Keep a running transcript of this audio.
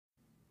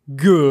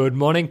Good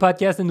morning,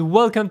 podcast, and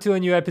welcome to a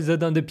new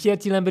episode on the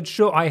Piatti Lambert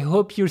Show. I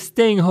hope you're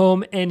staying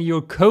home and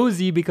you're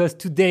cozy because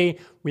today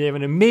we have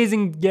an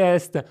amazing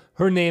guest.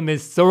 Her name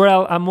is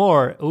Sorelle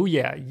Amore. Oh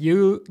yeah,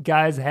 you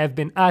guys have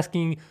been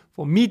asking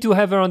for me to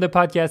have her on the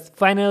podcast.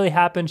 Finally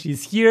happened.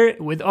 She's here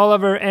with all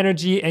of her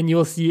energy and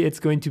you'll see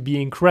it's going to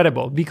be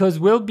incredible because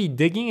we'll be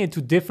digging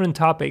into different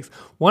topics.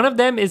 One of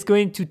them is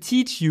going to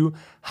teach you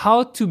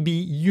how to be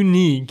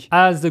unique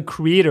as a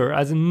creator,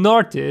 as an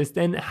artist,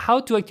 and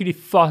how to actually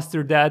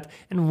foster that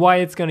and why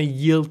it's going to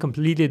yield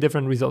completely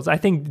different results. I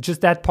think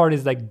just that part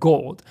is like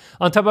gold.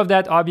 On top of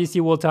that, obviously,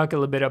 we'll talk a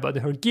little bit about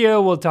her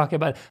gear. We'll talk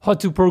about how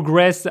to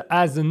progress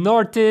as an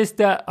artist,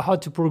 how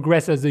to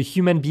progress as a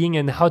human being,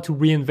 and how to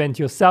reinvent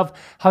yourself,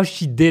 how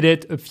she did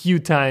it a few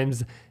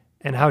times,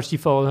 and how she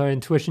followed her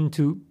intuition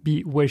to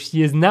be where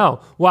she is now.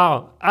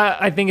 Wow,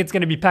 I think it's going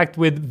to be packed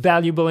with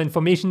valuable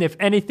information. If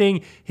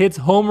anything hits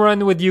home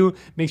run with you,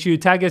 make sure you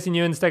tag us in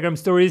your Instagram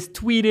stories,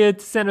 tweet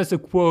it, send us a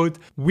quote.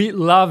 We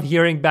love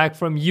hearing back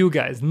from you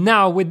guys.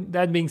 Now, with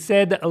that being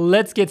said,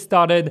 let's get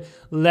started.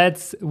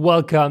 Let's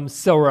welcome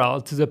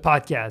Sorelle to the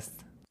podcast.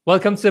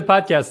 Welcome to the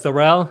podcast,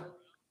 Sorelle.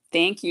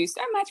 Thank you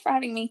so much for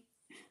having me.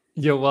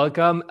 You're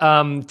welcome.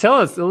 Tell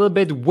us a little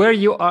bit where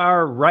you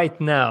are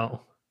right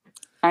now.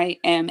 I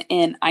am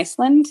in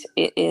Iceland.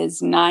 It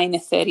is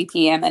 9:30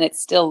 p.m. and it's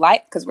still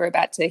light because we're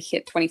about to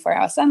hit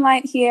 24-hour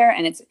sunlight here,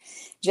 and it's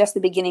just the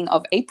beginning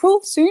of April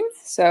soon.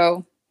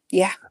 So,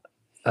 yeah.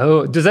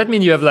 Oh, does that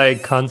mean you have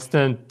like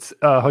constant,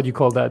 how do you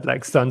call that,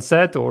 like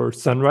sunset or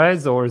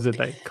sunrise, or is it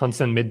like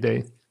constant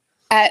midday?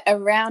 At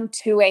around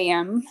 2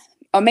 a.m.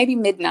 or maybe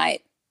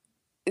midnight,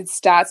 it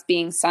starts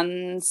being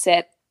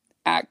sunset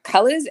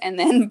colors, and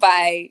then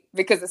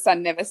because the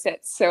sun never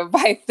sets, so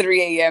by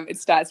 3 a.m. it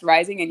starts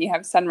rising and you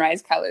have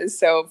sunrise colors.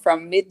 So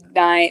from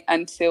midnight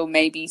until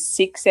maybe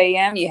 6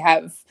 a.m. you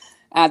have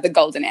the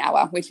golden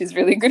hour, which is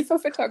really good for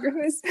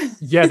photographers.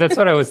 Yeah, that's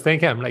what I was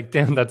thinking. I'm like,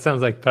 damn, that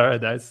sounds like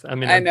paradise. I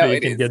mean, I know you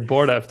can get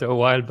bored after a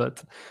while,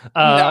 but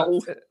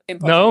no,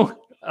 impossible. No?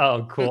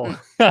 Oh, cool.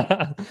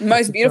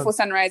 Most beautiful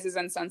sunrises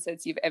and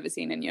sunsets you've ever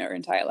seen in your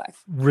entire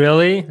life.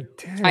 Really?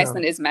 Damn.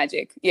 Iceland is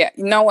magic. Yeah,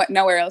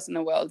 nowhere else in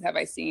the world have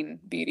I seen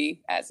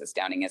beauty as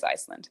astounding as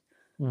Iceland.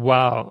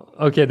 Wow.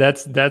 Okay,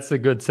 that's a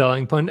good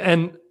selling point.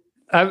 And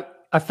I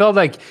felt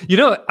like,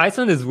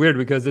 Iceland is weird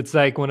because it's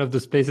like one of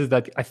those places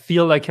that I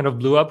feel like kind of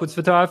blew up with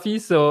photography.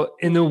 So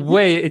in a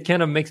way, it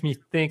kind of makes me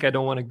think I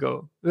don't want to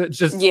go.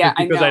 Just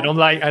because I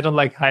don't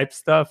like hype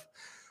stuff.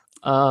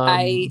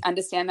 I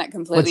understand that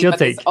completely. What's your but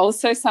take? There's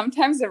also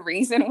sometimes a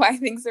reason why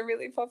things are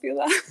really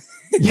popular.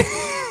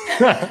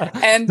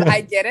 And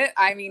I get it.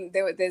 I mean,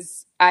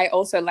 I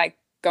also like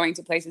going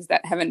to places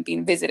that haven't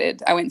been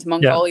visited. I went to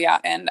Mongolia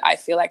and I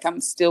feel like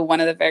I'm still one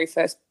of the very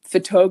first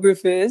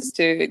photographers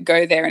to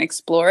go there and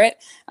explore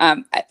it.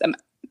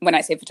 When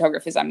I say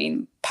photographers, I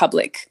mean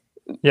public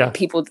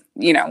people,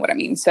 you know what I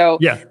mean? So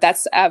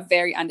that's a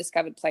very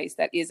undiscovered place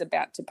that is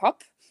about to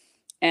pop.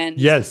 And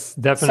yes,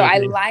 definitely. So I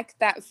like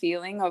that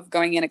feeling of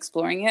going and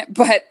exploring it.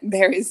 But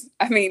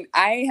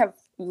I have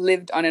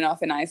lived on and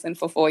off in Iceland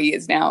for 4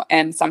 years now.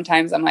 And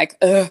sometimes I'm like,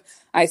 ugh,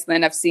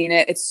 Iceland, I've seen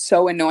it. It's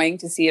so annoying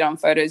to see it on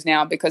photos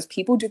now because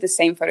people do the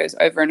same photos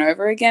over and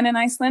over again in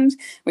Iceland,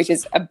 which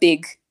is a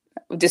big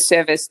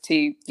disservice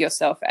to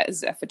yourself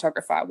as a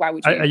photographer. Why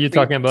would you? Are you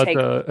talking about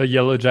a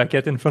yellow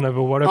jacket in front of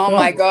a waterfall? Oh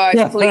my gosh,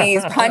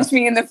 please punch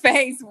me in the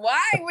face.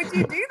 Why would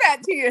you do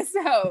that to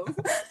yourself?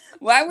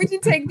 Why would you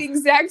take the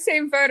exact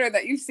same photo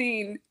that you've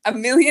seen a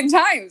million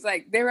times?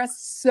 Like, there are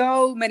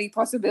so many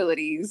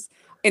possibilities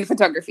in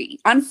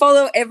photography.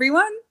 Unfollow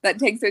everyone that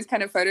takes those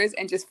kind of photos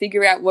and just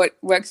figure out what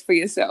works for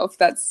yourself.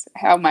 That's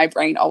how my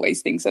brain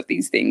always thinks of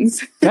these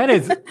things. That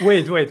is,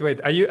 wait.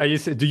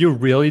 Do you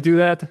really do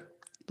that?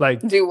 Like,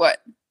 do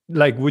what?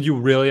 Like, would you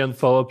really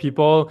unfollow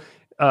people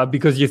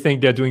because you think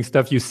they're doing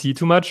stuff you see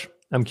too much?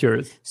 I'm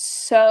curious.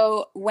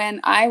 So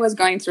when I was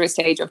going through a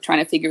stage of trying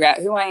to figure out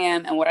who I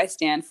am and what I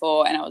stand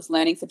for, and I was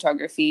learning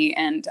photography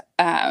and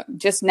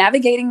just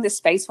navigating the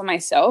space for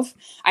myself,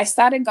 I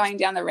started going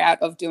down the route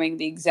of doing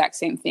the exact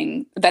same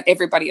thing that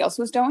everybody else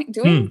was doing.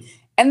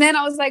 And then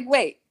I was like,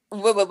 wait,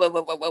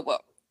 whoa.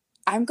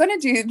 I'm going to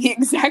do the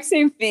exact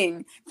same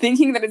thing,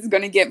 thinking that it's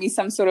going to get me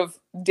some sort of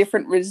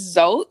different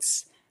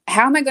results.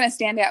 How am I going to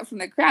stand out from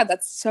the crowd?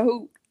 That's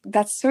so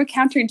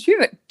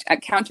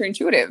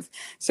counterintuitive.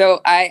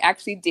 So I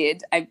actually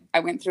did. I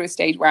went through a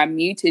stage where I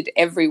muted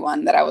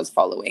everyone that I was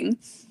following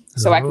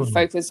so I could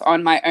focus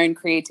on my own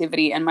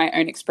creativity and my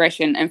own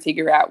expression and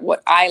figure out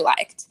what I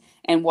liked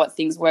and what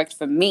things worked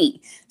for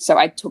me. So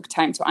I took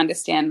time to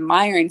understand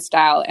my own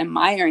style and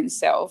my own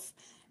self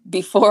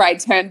before I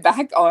turned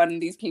back on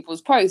these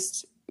people's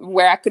posts,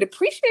 where I could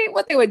appreciate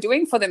what they were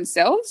doing for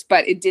themselves,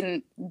 but it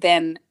didn't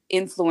then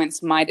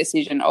influence my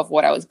decision of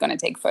what I was going to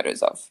take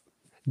photos of.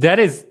 That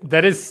is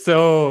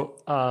so,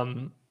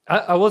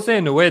 I will say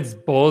in a way it's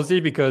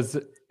ballsy because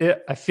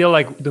I feel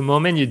like the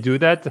moment you do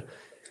that,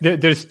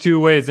 there's two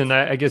ways, and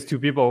I guess two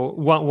people.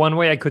 One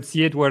way I could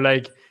see it where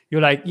like,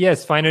 you're like,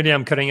 yes, finally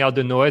I'm cutting out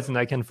the noise and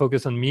I can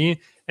focus on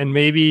me. And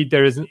maybe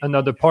there is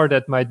another part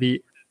that might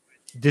be,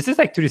 this is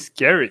actually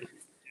scary,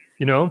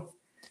 you know?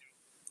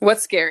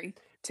 What's scary?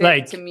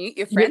 To meet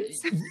your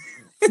friends?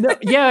 No,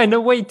 yeah, in a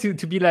way to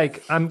be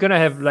like, I'm gonna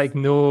have like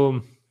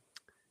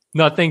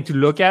nothing to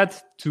look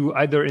at to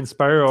either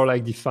inspire or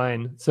like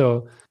define.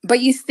 So, but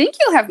you think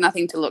you'll have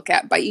nothing to look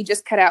at, but you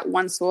just cut out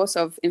one source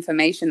of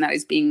information that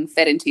is being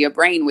fed into your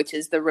brain, which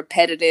is the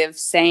repetitive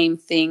same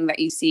thing that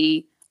you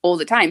see all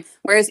the time.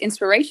 Whereas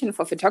inspiration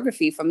for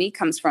photography for me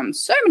comes from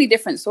so many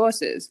different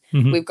sources.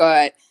 We've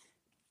got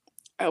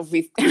I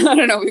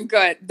don't know, we've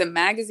got the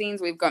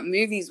magazines, we've got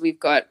movies, we've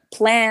got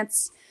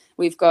plants,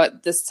 we've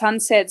got the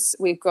sunsets,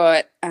 we've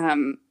got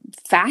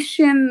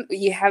fashion.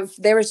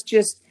 There is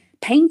just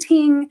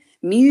painting,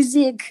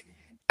 music.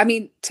 I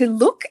mean, to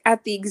look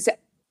at the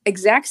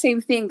exact same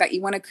thing that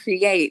you want to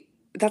create,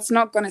 that's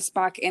not going to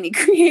spark any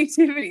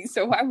creativity.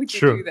 So why would you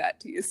do that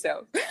to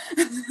yourself?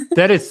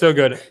 That is so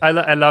good. I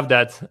love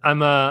that.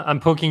 I'm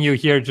poking you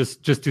here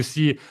just to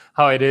see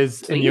how it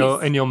is in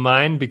your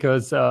mind,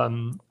 because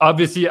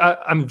obviously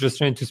I'm just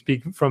trying to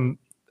speak from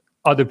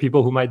other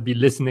people who might be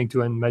listening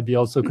to and might be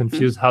also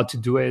confused how to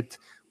do it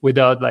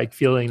without like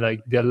feeling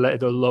like they're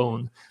let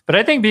alone. But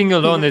I think being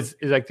alone is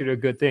actually a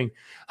good thing.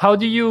 How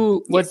do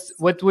you,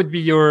 what would be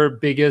your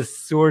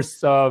biggest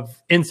source of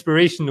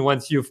inspiration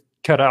once you've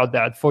cut out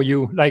that for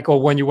you, like,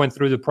 or when you went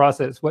through the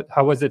process?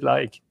 How was it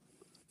like?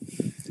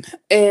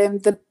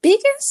 The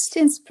biggest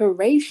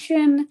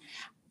inspiration,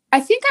 I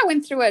think I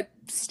went through a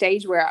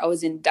stage where I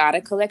was in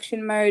data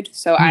collection mode.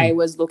 So I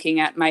was looking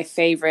at my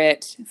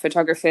favorite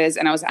photographers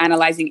and I was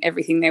analyzing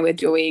everything they were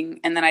doing.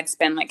 And then I'd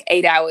spend like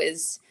 8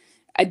 hours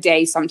a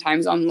day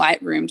sometimes on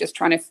Lightroom just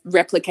trying to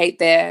replicate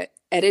their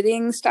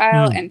editing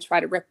style and try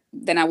to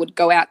then I would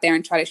go out there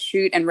and try to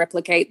shoot and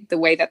replicate the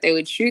way that they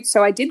would shoot.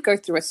 So I did go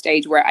through a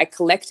stage where I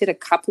collected a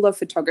couple of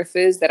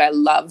photographers that I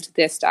loved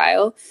their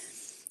style.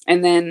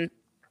 And then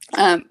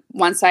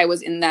once I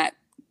was in that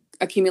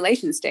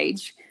accumulation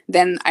stage,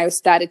 then I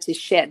started to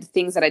shed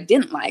things that I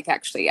didn't like.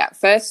 Actually, at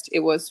first it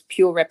was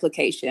pure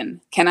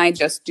replication. Can I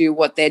just do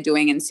what they're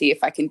doing and see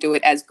if I can do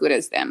it as good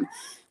as them?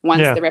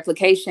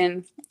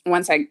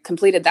 Once I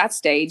completed that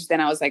stage,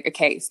 then I was like,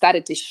 okay,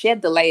 started to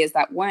shed the layers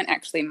that weren't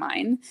actually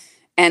mine.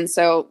 And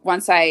so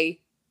once I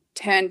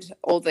turned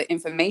all the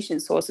information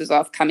sources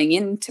off coming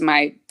into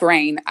my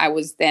brain, I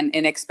was then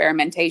in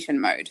experimentation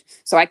mode.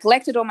 So I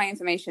collected all my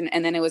information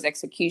and then it was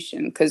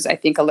execution, because I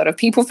think a lot of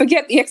people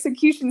forget the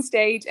execution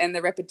stage, and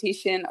the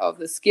repetition of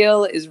the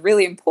skill is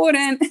really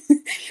important,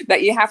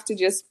 that you have to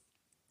just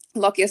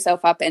lock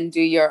yourself up and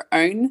do your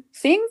own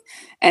thing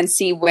and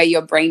see where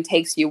your brain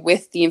takes you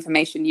with the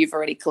information you've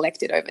already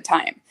collected over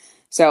time.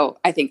 So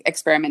I think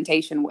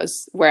experimentation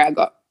was where I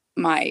got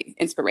my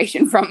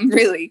inspiration from,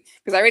 really,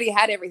 because I already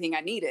had everything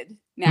I needed.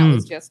 Now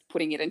it's just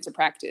putting it into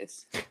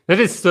practice. That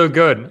is so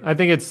good. I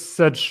think it's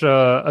such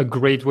a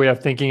great way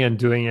of thinking and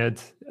doing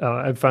it,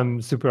 if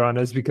I'm super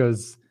honest,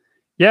 because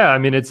I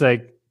mean, it's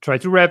like, try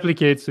to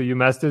replicate so you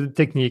master the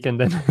technique, and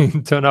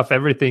then turn off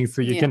everything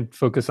so you can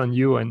focus on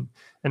you and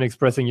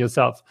expressing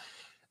yourself.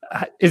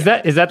 Is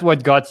that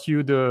what got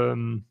you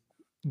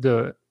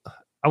the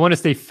I want to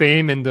say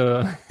fame and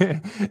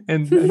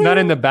and not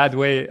in a bad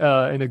way,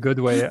 in a good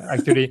way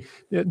actually,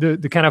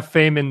 the kind of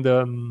fame in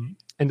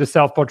the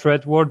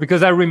self-portrait world?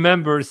 Because I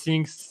remember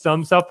seeing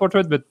some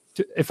self-portrait, but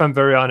if I'm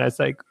very honest,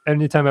 like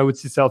anytime I would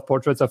see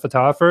self-portraits of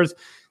photographers,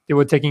 they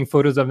were taking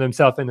photos of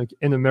themselves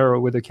in a mirror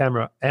with a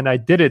camera, and I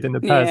did it in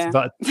the past,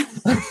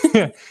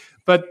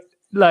 but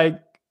like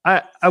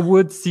I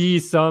would see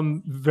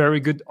some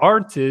very good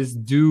artists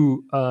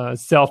do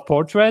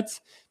self-portraits,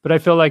 but I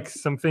feel like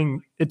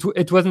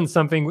it wasn't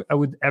something I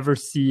would ever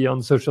see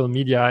on social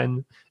media.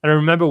 And I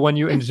remember when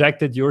you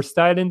injected your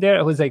style in there,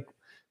 I was like,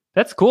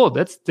 that's cool,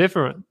 that's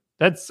different,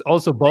 that's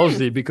also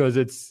ballsy, because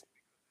it's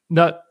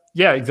not,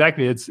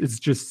 exactly, it's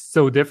just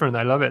so different.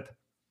 I love it.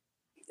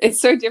 It's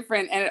so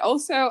different. And it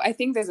also, I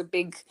think there's a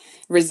big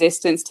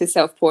resistance to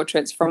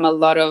self-portraits from a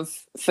lot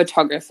of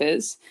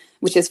photographers,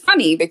 which is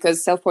funny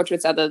because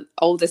self-portraits are the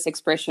oldest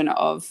expression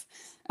of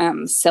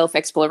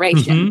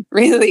self-exploration,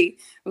 really.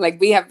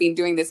 Like, we have been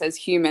doing this as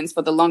humans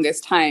for the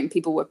longest time.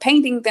 People were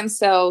painting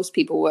themselves,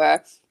 people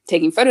were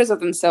taking photos of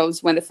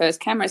themselves when the first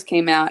cameras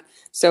came out.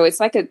 So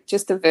it's like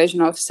just a version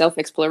of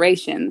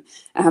self-exploration.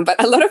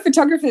 But a lot of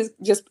photographers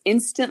just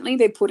instantly,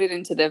 they put it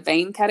into the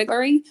vain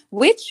category,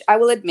 which I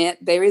will admit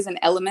there is an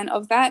element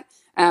of that.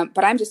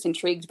 But I'm just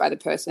intrigued by the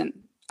person.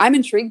 I'm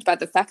intrigued by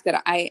the fact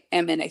that I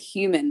am in a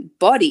human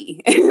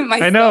body.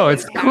 I know,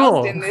 it's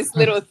cool. In this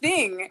little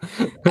thing.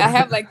 I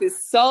have like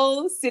this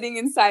soul sitting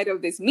inside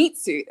of this meat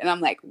suit. And I'm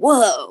like,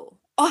 whoa,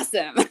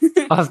 awesome.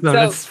 Awesome, so,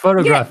 let's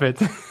photograph it.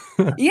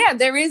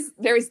 There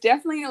is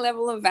definitely a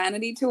level of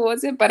vanity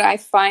towards it, but I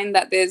find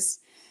that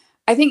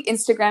I think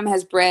Instagram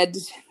has bred,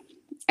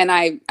 and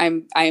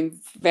I'm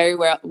very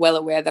well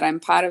aware that I'm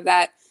part of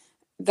that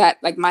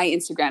like my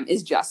Instagram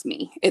is just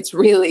me. It's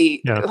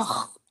really,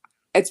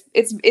 it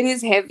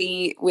is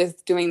heavy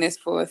with doing this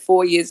for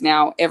 4 years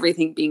now,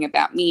 everything being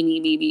about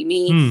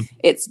me.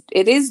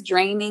 It is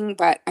draining,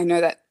 but I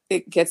know that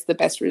it gets the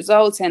best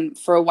results. And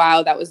for a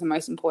while, that was the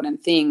most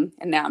important thing.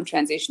 And now I'm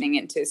transitioning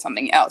into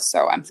something else.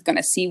 So I'm going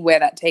to see where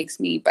that takes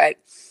me. But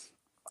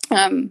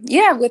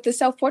with the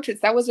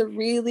self-portraits, that was a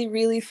really,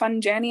 really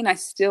fun journey. And I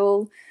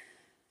still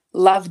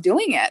love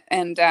doing it.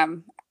 And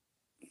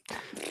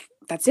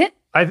that's it.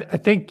 I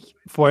think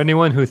for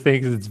anyone who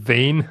thinks it's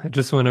vain, I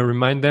just want to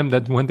remind them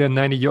that when they're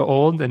 90 years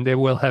old and they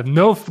will have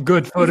no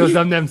good photos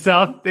of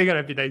themselves, they're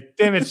going to be like,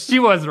 damn it, she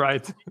was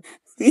right.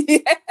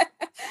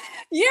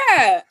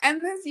 Yeah.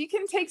 And you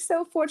can take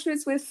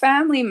self-portraits with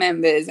family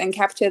members and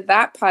capture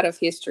that part of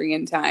history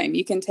and time.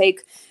 You can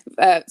take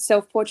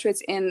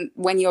self-portraits in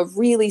when you're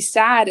really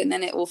sad, and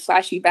then it will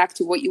flash you back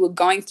to what you were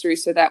going through,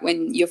 so that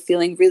when you're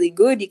feeling really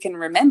good, you can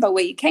remember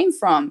where you came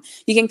from.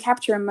 You can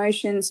capture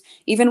emotions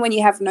even when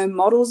you have no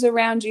models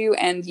around you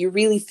and you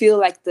really feel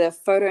like the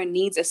photo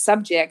needs a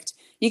subject.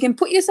 You can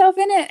put yourself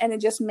in it, and it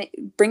just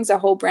brings a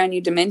whole brand new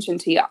dimension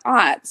to your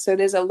art. So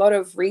there's a lot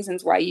of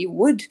reasons why you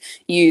would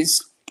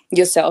use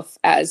yourself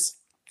as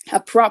a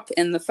prop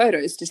in the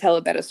photos to tell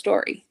a better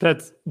story.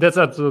 That's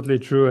absolutely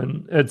true.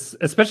 And it's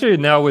especially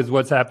now with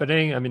what's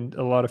happening. I mean,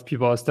 a lot of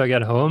people are stuck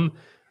at home.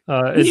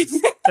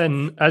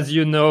 And as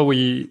you know,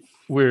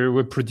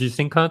 we're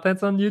producing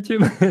content on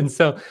YouTube. And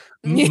so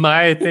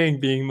my thing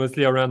being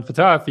mostly around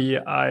photography,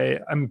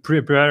 I'm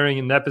preparing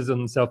an episode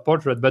on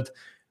self-portrait, but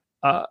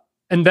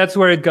and that's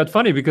where it got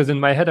funny, because in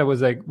my head I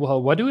was like,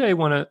 well, what do I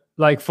want to,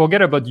 like,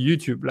 forget about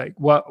YouTube? Like,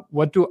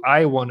 what do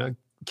I want to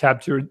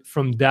capture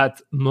from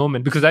that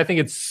moment? Because I think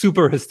it's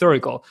super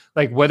historical.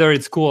 Like, whether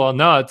it's cool or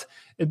not,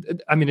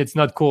 I mean, it's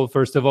not cool,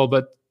 first of all,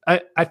 but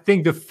I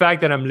think the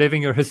fact that I'm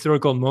living a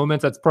historical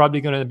moment that's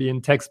probably going to be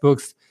in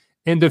textbooks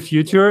in the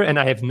future, and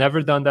I have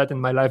never done that in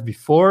my life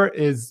before,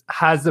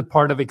 has a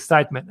part of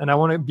excitement. And I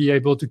want to be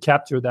able to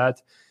capture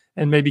that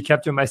and maybe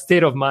capture my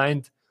state of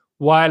mind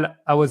while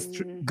I was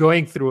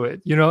going through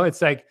it. You know,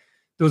 it's like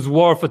those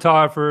war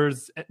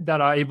photographers that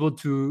are able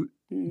to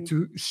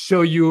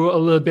show you a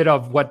little bit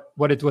of what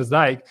it was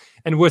like.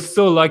 And we're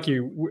so lucky.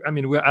 I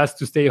mean, we're asked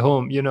to stay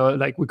home, you know,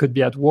 like we could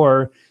be at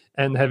war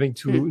and having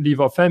to leave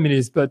our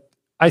families, but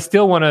I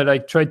still want to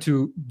like try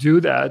to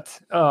do that.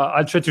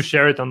 I'll try to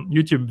share it on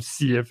YouTube,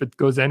 see if it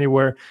goes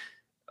anywhere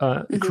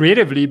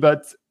creatively.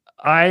 But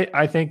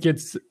I think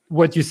it's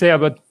what you say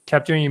about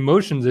capturing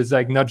emotions is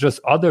like not just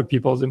other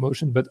people's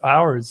emotions, but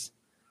ours.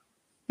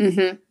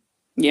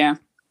 Yeah,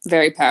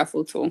 very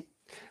powerful tool.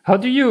 How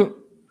do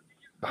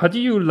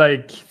you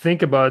like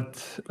think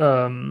about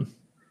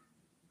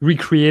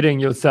recreating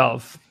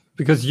yourself?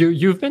 Because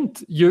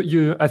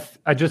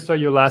I just saw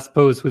your last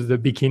post was the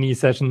bikini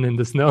session in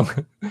the snow.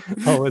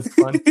 That was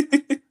fun.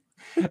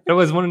 I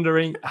was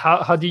wondering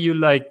how do you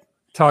like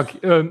talk?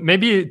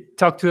 Maybe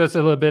talk to us a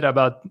little bit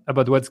about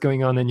what's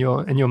going on in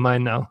your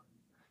mind now.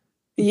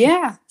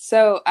 Yeah.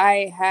 So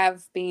I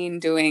have been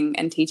doing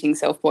and teaching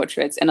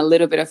self-portraits and a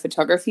little bit of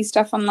photography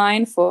stuff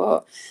online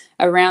for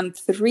around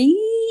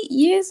 3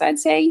 years, I'd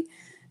say.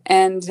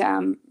 And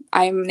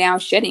I'm now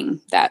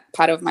shedding that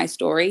part of my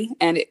story,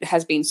 and it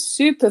has been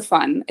super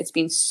fun. It's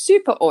been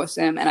super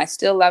awesome. And I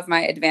still love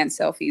my advanced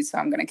selfies. So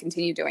I'm going to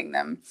continue doing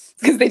them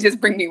because they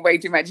just bring me way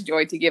too much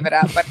joy to give it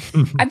up. But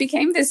I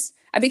became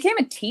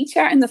a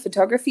teacher in the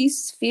photography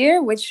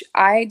sphere, which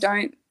I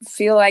don't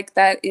feel like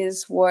that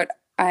is what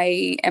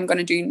I am going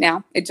to do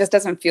now. It just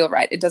doesn't feel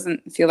right. It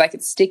doesn't feel like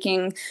it's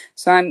sticking.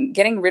 So I'm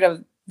getting rid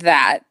of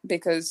that,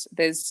 because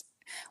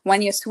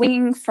when you're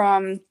swinging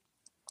from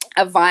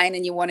a vine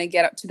and you want to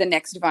get up to the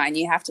next vine,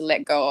 you have to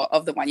let go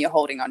of the one you're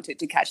holding on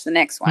to catch the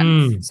next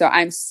one. So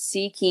I'm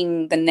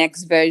seeking the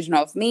next version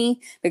of me,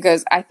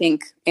 because I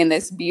think in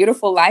this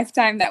beautiful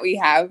lifetime that we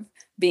have,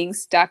 being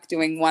stuck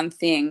doing one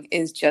thing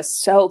is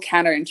just so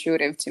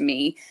counterintuitive to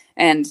me.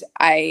 And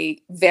I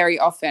very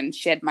often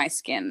shed my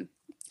skin.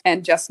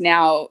 And just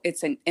now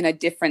it's in a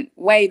different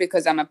way,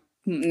 because I'm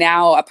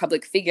now a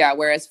public figure,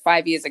 whereas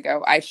 5 years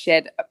ago I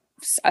shed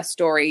a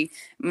story,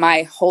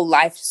 my whole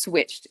life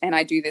switched, and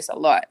I do this a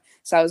lot.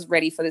 So I was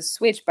ready for this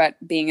switch, but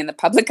being in the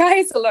public eye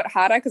is a lot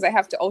harder, because I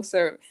have to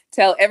also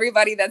tell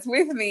everybody that's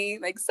with me,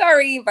 like,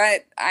 sorry,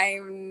 but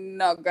I'm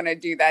not going to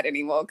do that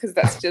anymore, because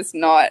that's just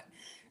not,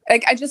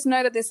 like, I just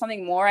know that there's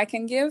something more I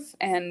can give,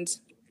 and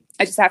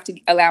I just have to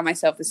allow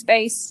myself the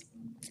space.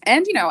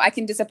 And, you know, I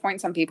can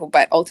disappoint some people,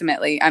 but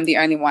ultimately I'm the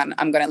only one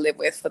I'm going to live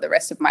with for the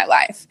rest of my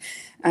life.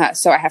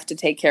 So I have to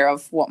take care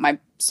of what my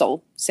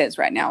soul says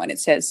right now. And it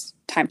says,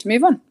 time to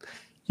move on.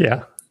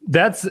 Yeah,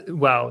 that's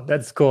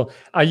cool.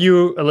 Are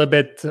you a little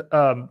bit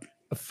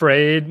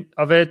afraid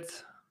of it?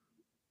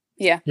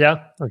 Yeah.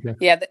 Yeah. Okay.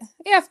 Yeah.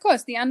 Yeah, of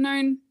course. The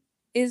unknown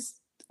is,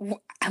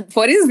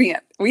 what is the,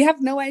 we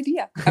have no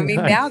idea. I mean,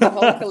 now the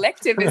whole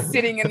collective is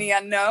sitting in the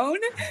unknown.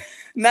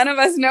 None of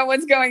us know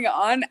what's going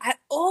on at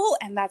all.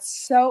 And that's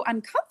so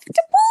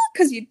uncomfortable,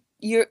 because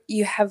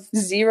you have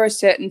zero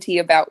certainty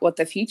about what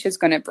the future is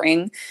going to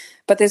bring.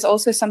 But there's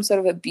also some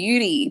sort of a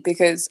beauty,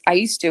 because I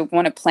used to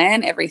want to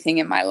plan everything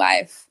in my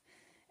life.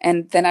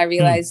 And then I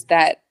realized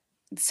that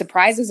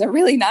surprises are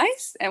really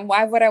nice. And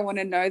why would I want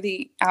to know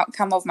the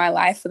outcome of my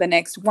life for the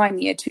next 1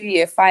 year, 2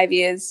 year, 5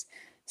 years?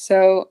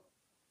 So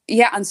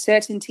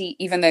uncertainty,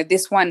 even though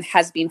this one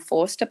has been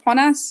forced upon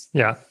us.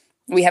 Yeah.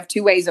 We have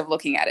two ways of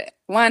looking at it.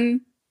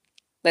 One,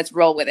 let's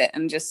roll with it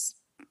and just,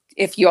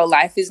 if your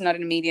life is not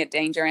an immediate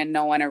danger and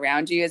no one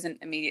around you is an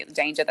immediate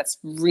danger, that's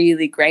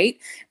really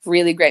great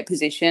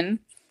position.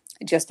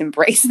 Just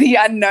embrace the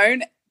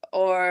unknown,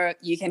 or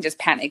you can just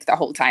panic the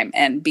whole time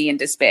and be in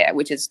despair,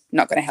 which is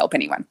not going to help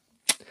anyone.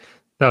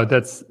 No,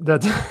 that's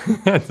that's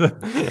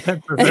a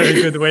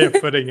very good way of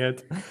putting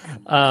it.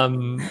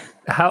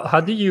 How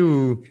do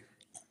you,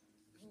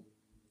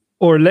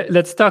 or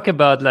let's talk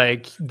about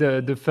like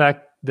the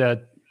fact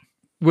that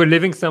we're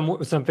living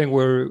something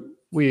where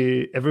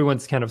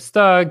everyone's kind of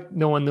stuck.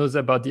 No one knows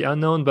about the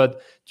unknown.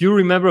 But do you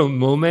remember a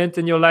moment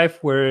in your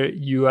life where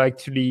you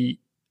actually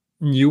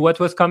knew what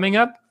was coming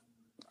up?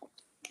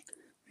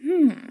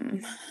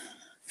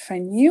 If I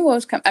knew what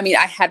was coming, I mean,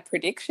 I had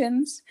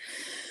predictions.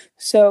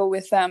 So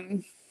with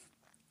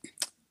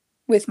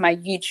my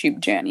YouTube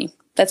journey,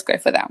 let's go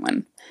for that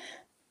one.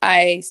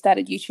 I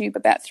started YouTube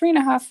about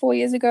 3.5, 4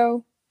 years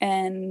ago.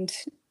 And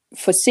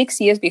for 6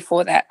 years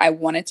before that, I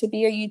wanted to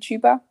be a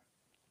YouTuber.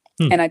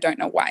 And I don't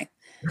know why.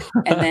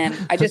 And then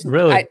I just,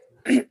 really?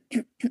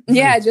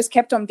 I just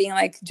kept on being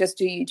like, just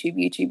do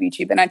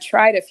YouTube. And I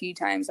tried a few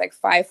times, like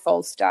 5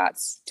 false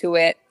starts to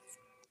it.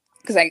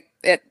 Because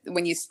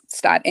when you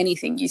start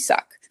anything, you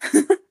suck.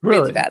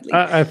 Really badly.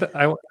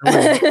 I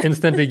was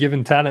instantly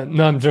given talent.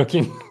 No, I'm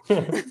joking.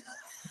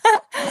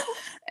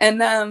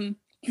 And then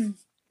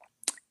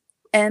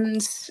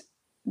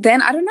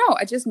I don't know.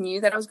 I just knew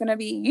that I was going to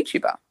be a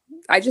YouTuber.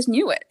 I just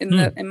knew it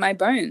in my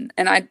bone,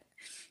 and I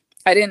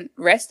didn't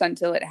rest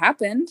until it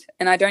happened.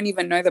 And I don't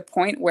even know the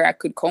point where I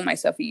could call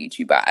myself a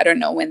YouTuber. I don't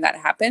know when that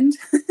happened,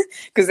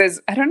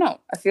 because I don't know.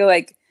 I feel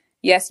like,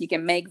 yes, you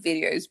can make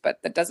videos,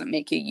 but that doesn't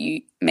make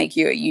you a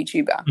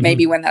YouTuber. Mm-hmm.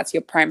 Maybe when that's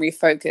your primary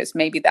focus,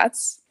 maybe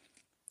that's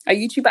a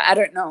YouTuber. I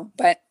don't know,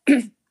 but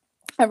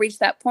I reached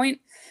that point,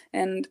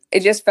 and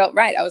it just felt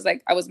right. I was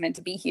like, I was meant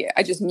to be here.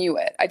 I just knew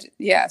it.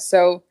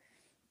 So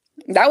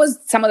that was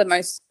some of the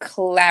most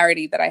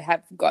clarity that I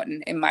have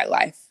gotten in my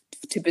life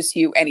to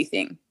pursue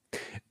anything.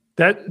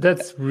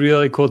 That's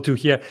really cool to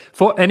hear.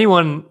 For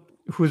anyone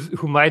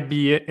who might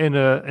be in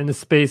a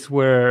space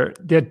where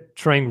they're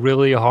trying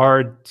really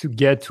hard to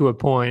get to a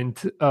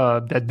point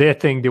that they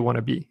think they want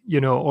to be,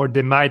 or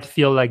they might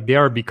feel like they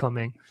are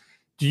becoming.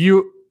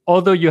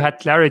 Although you had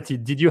clarity,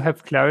 did you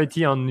have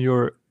clarity on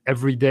your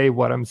everyday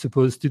what I'm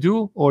supposed to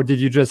do, or did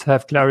you just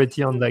have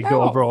clarity on like the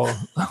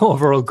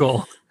overall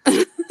goal?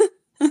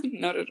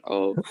 Not at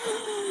all.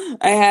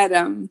 I had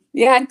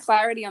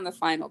clarity on the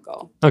final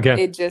goal.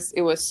 Okay.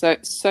 It was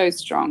so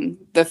strong.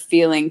 The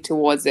feeling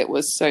towards it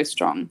was so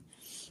strong.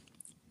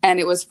 And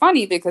it was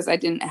funny because I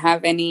didn't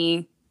have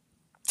any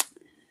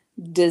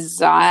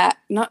desire.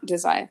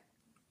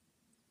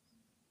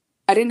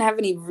 I didn't have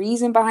any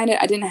reason behind it.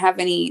 I didn't have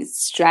any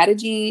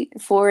strategy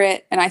for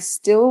it. And I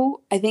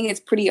think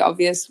it's pretty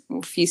obvious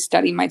if you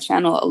study my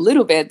channel a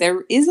little bit,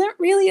 there isn't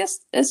really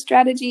a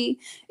strategy.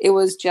 It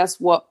was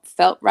just what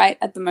felt right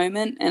at the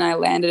moment. And I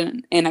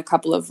landed in a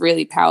couple of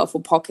really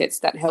powerful pockets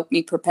that helped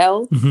me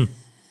propel. Mm-hmm.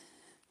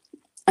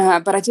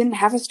 But I didn't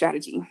have a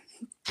strategy.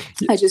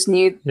 I just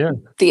knew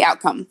the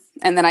outcome.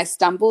 And then I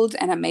stumbled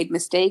and I made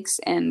mistakes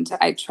and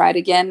I tried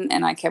again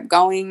and I kept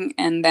going.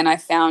 And then I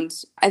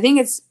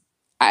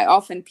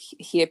often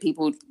hear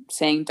people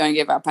saying, don't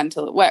give up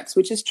until it works,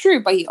 which is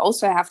true, but you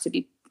also have to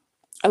be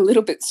a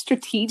little bit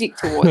strategic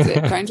towards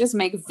it. Don't just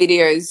make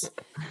videos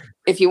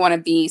if you want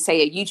to be,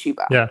 say, a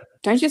YouTuber. Yeah.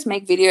 Don't just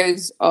make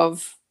videos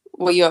of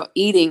what you're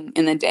eating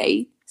in the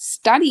day.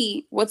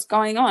 Study what's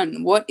going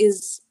on. What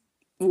is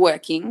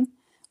working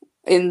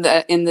in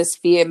the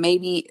sphere?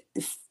 Maybe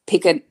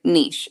pick a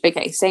niche.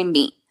 Okay, say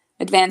me.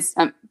 Advanced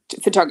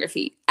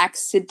photography.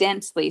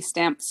 Accidentally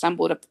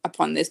stumbled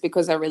upon this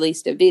because I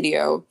released a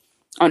video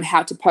on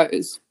how to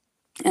pose,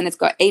 and it's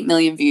got 8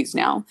 million views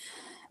now.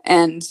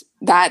 And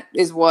that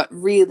is what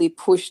really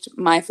pushed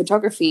my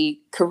photography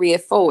career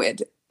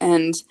forward.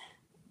 And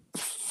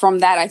from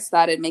that, I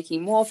started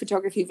making more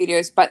photography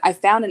videos, but I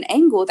found an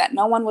angle that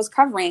no one was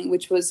covering,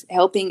 which was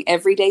helping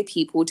everyday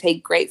people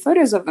take great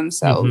photos of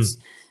themselves.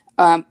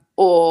 Mm-hmm.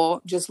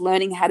 Or just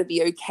learning how to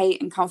be okay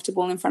and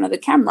comfortable in front of the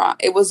camera.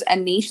 It was a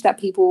niche that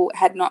people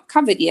had not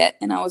covered yet,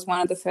 and I was one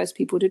of the first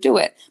people to do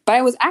it. But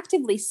I was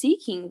actively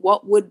seeking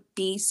what would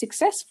be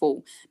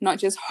successful, not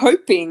just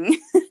hoping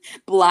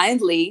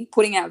blindly,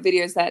 putting out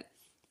videos that,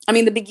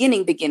 the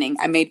beginning,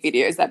 I made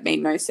videos that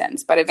made no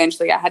sense, but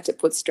eventually I had to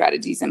put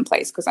strategies in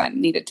place because I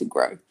needed to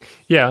grow.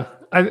 Yeah,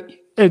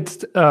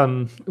 it's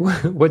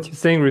what you're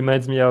saying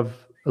reminds me of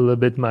a little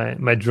bit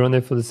my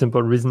journey, for the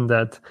simple reason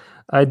that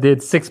I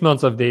did 6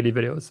 months of daily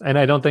videos, and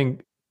I don't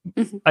think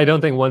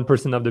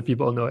 1% of the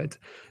people know it,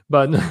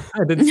 but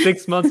I did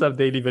 6 months of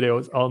daily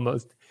videos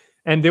almost,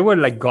 and they were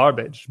like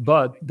garbage.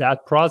 But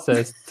that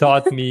process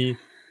taught me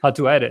how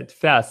to edit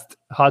fast,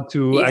 how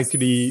to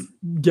actually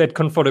get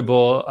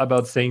comfortable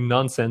about saying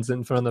nonsense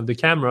in front of the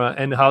camera,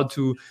 and how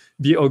to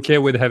be okay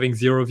with having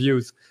 0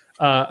 views,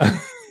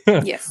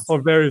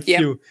 or very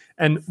few.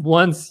 And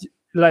once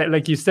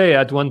like you say,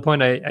 at one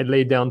point I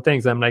laid down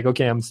things. I'm like,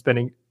 okay, I'm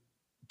spending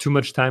too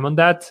much time on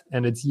that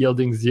and it's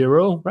yielding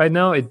zero right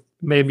now. It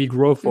made me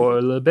grow for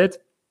a little bit.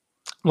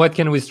 What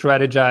can we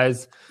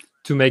strategize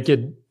to make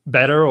it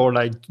better, or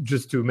like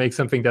just to make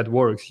something that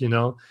works,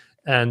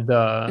 And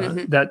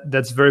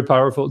that's very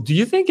powerful. Do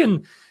you think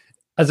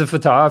as a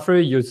photographer,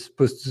 you're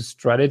supposed to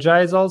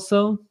strategize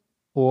also,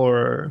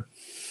 or?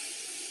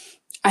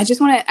 I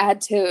just want to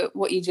add to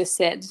what you just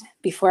said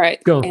before I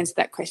answer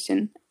that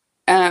question.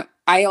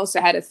 I also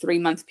had a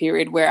 3-month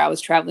period where I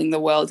was traveling the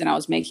world and I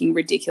was making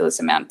ridiculous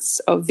amounts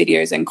of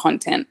videos and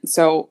content.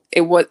 So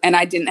and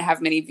I didn't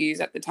have many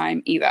views at the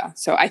time either.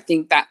 So I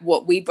think that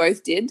what we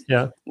both did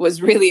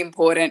was really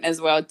important as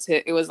well.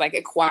 It was like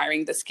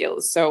acquiring the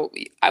skills. So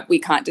we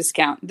can't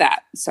discount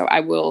that. So I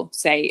will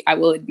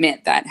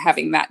admit that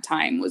having that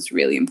time was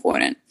really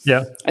important.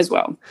 As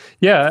well.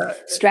 Yeah.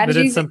 Strategies.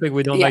 But it's something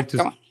we don't like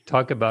to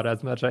talk about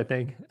as much, I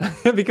think,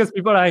 because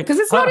people are like,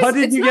 how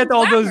did you get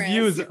all those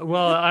views?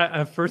 Well,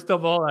 I first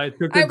of all, I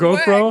took a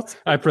GoPro,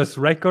 I pressed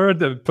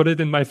record, put it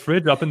in my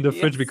fridge, up in the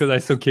fridge, because I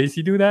saw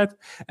Casey do that,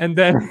 and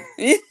then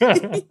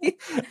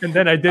and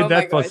then I did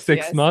that for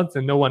 6 months,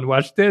 and no one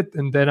watched it,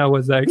 and then I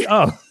was like,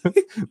 oh,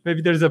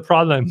 maybe there's a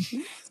problem.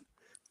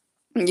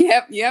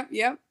 Yep.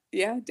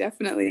 Yeah,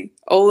 definitely.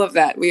 All of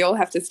that. We all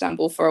have to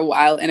stumble for a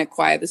while and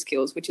acquire the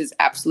skills, which is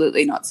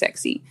absolutely not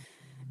sexy.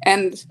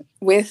 And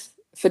with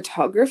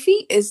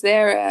photography, is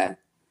there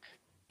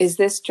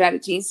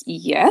strategies?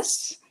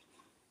 Yes.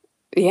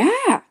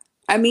 Yeah.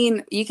 I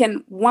mean, you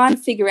can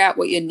figure out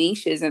what your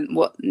niche is and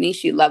what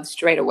niche you love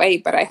straight away,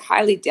 but I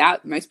highly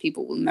doubt most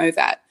people will know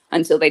that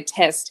until they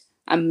test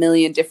a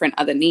million different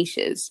other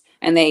niches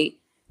and they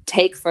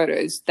take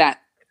photos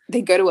that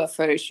they go to a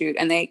photo shoot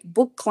and they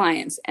book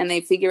clients and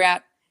they figure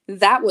out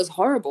that was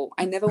horrible.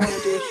 I never want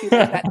to do a shoot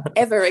like that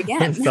ever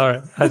again. I'm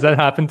sorry. Has that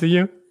happened to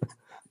you?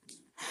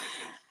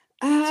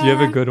 Do you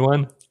have a good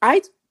one?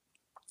 I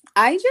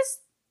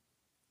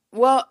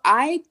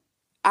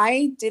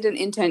did an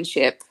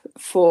internship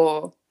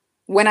for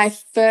when I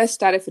first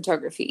started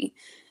photography.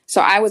 So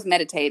I was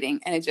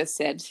meditating and it just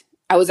said,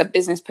 I was a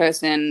business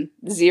person,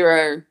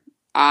 zero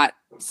art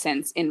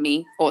sense in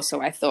me, or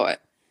so I thought.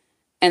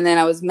 And then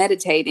I was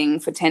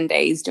meditating for 10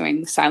 days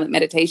doing silent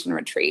meditation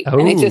retreat.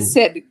 And it just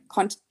said,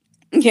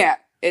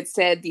 it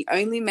said the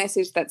only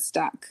message that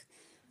stuck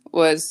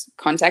was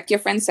contact your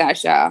friend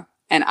Sasha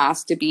and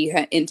ask to be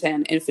her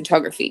intern in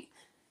photography.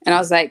 And I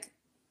was like,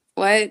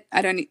 what?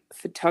 I don't need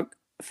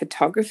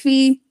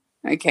photography?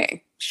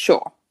 Okay,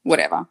 sure,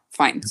 whatever,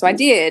 fine. So I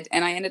did,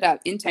 and I ended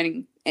up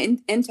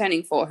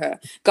interning for her,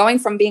 going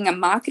from being a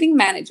marketing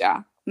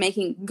manager,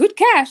 making good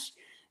cash,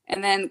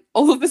 and then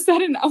all of a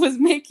sudden I was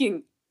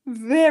making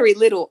very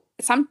little.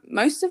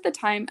 Most of the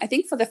time, I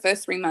think for the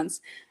first 3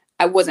 months,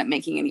 I wasn't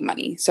making any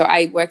money. So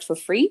I worked for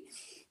free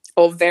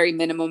or very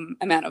minimum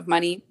amount of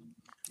money.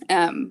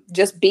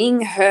 Just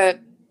being her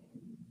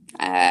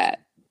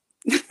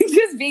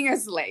just being a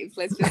slave,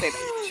 let's just say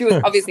that. She was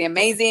obviously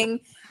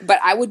amazing, but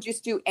I would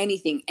just do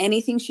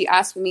anything she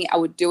asked for me. I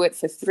would do it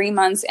for 3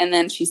 months, and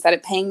then she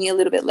started paying me a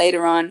little bit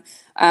later on,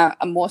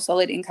 a more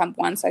solid income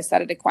once I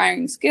started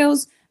acquiring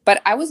skills.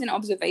 But I was in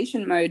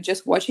observation mode,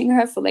 just watching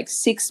her for like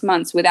 6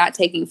 months without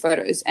taking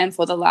photos, and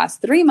for the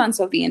last 3 months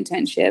of the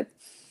internship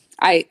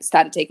I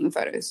started taking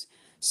photos.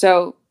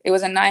 So it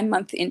was a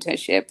 9-month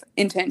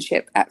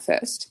internship at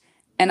first,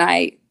 and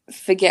I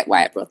forget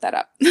why I brought that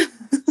up.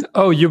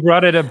 Oh, you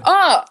brought it up.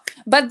 Oh,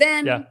 but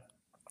then,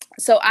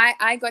 so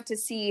I got to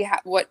see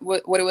what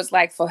it was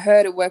like for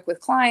her to work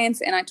with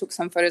clients, and I took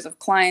some photos of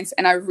clients,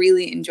 and I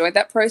really enjoyed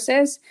that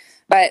process.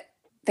 But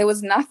there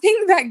was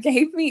nothing that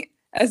gave me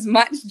as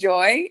much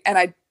joy, and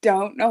I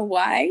don't know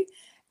why,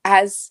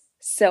 as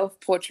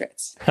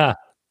self-portraits. Huh.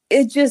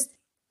 It just,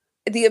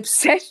 the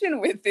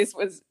obsession with this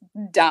was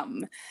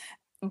dumb,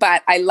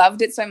 but I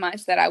loved it so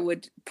much that I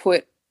would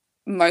put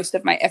most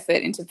of my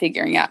effort into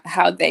figuring out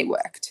how they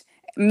worked,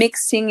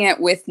 mixing it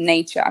with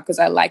nature because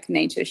I like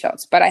nature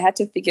shots, but I had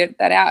to figure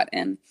that out.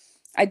 And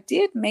I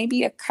did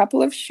maybe a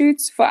couple of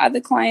shoots for other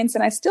clients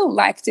and I still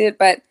liked it,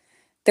 but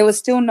there was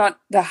still not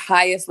the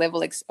highest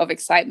level of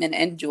excitement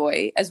and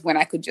joy as when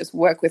I could just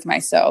work with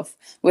myself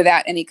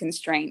without any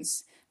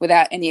constraints,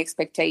 without any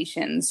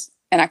expectations,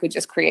 and I could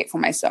just create for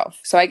myself.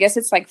 So I guess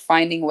it's like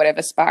finding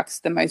whatever sparks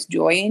the most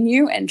joy in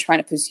you and trying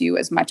to pursue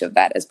as much of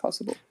that as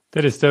possible.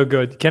 That is so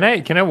good. Can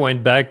I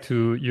wind back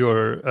to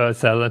your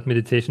silent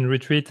meditation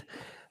retreat?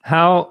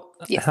 How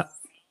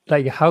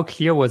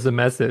clear was the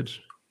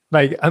message?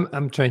 Like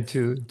I'm trying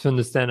to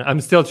understand. I'm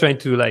still trying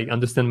to like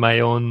understand my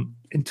own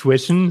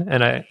intuition,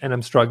 and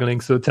I'm struggling.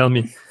 So tell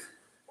me.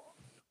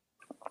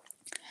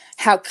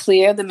 How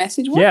clear the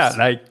message was? Yeah,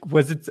 like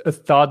was it a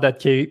thought that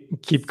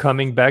keep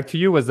coming back to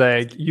you? Was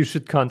like you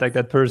should contact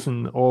that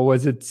person, or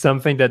was it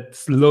something that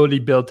slowly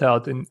built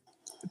out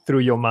through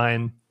your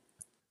mind?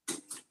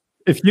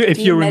 If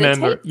you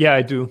remember, yeah,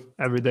 I do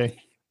every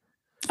day.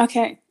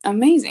 Okay,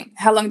 amazing.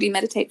 How long do you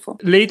meditate for?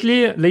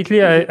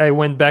 Lately, I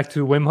went back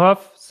to Wim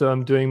Hof, so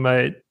I'm doing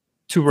my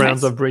 2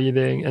 rounds Nice. of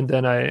breathing, and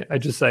then I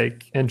just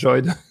like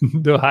enjoyed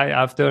the high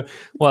after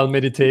while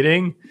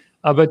meditating.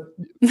 But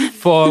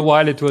for a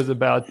while it was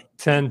about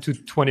 10 to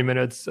 20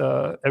 minutes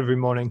every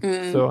morning.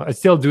 So I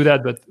still do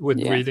that, but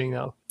with breathing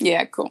now.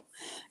 Yeah, cool.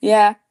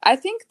 Yeah, I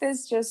think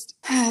there's just,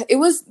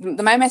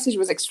 my message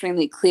was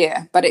extremely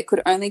clear, but it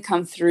could only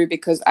come through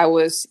because I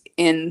was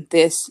in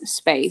this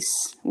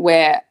space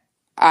where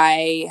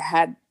I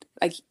had,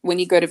 like, when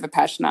you go to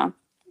Vipassana,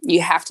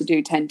 you have to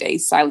do 10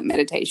 days silent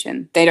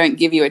meditation. They don't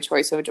give you a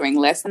choice of doing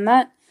less than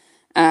that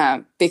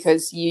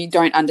because you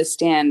don't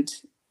understand,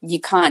 you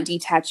can't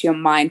detach your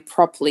mind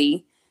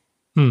properly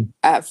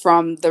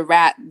from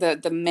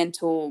the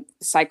mental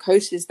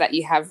psychosis that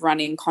you have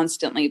running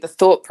constantly, the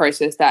thought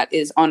process that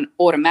is on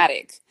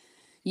automatic.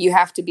 You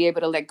have to be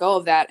able to let go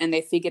of that, and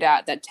they figured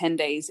out that 10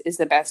 days is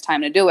the best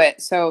time to do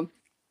it. So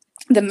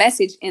the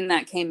message in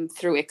that came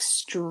through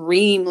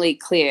extremely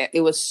clear.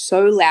 It was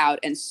so loud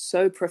and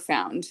so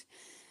profound.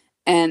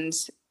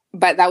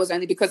 But that was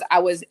only because I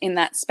was in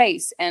that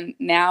space. And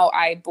now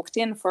I booked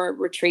in for a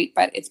retreat,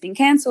 but it's been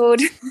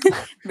cancelled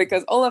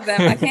because all of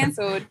them are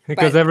cancelled.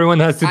 Because everyone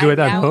has to do it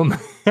at home.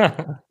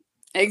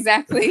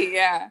 Exactly,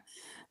 yeah.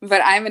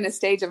 But I'm in a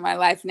stage of my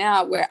life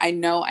now where I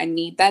know I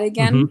need that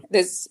again.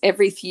 There's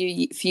every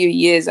few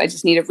years, I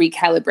just need to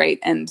recalibrate,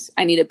 and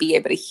I need to be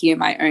able to hear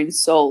my own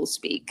soul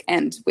speak.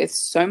 And with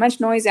so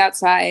much noise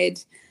outside,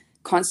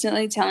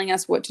 constantly telling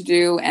us what to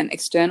do, and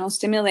external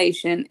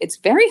stimulation, it's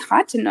very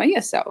hard to know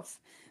yourself.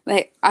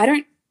 Like,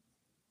 I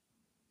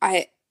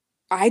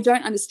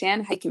don't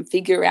understand how you can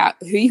figure out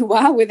who you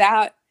are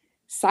without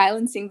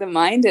silencing the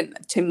mind. And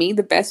to me,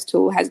 the best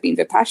tool has been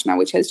Vipassana,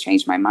 which has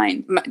changed my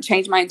mind,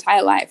 changed my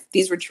entire life.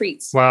 These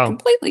retreats,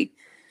 completely.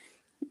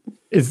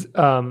 Is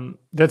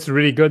that's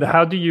really good.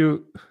 How do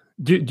you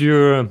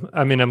do?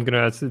 I mean, I'm gonna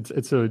ask.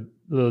 It's a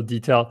little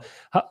detail.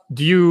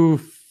 Do you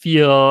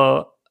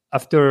feel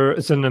after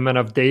a certain amount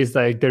of days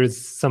like there's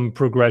some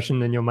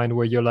progression in your mind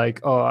where you're like,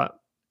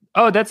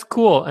 oh, that's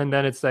cool, and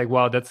then it's like,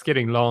 wow, that's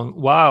getting long.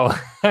 Wow,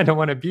 I don't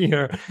want to be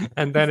here.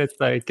 And then it's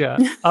like, I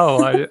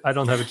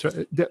don't have a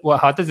choice. Well,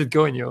 how does it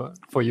go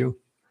for you?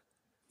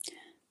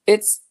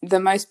 It's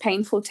the most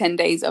painful 10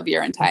 days of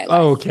your entire life.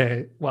 Oh,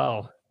 okay,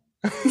 wow.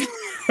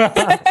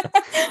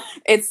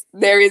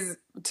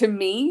 To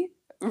me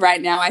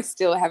right now, I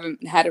still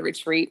haven't had a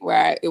retreat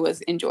where it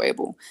was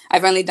enjoyable.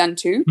 I've only done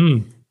 2.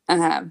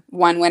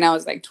 One when I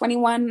was like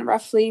 21,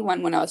 roughly.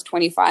 One when I was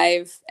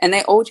 25, and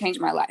they all changed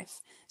my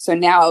life. So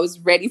now I was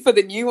ready for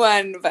the new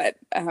one, but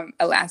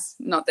alas,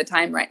 not the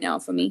time right now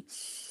for me.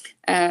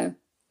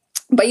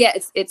 But yeah,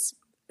 it's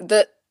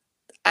the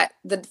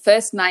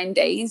first 9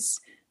 days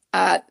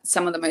are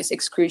some of the most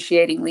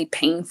excruciatingly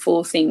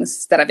painful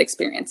things that I've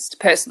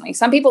experienced personally.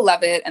 Some people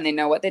love it and they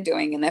know what they're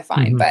doing and they're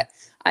fine, but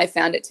I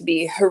found it to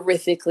be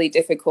horrifically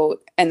difficult.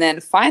 And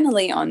then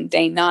finally on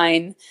day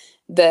 9,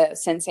 the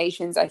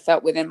sensations I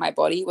felt within my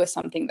body were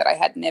something that I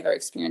had never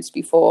experienced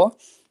before.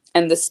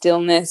 And the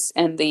stillness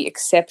and the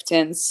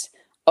acceptance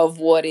of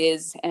what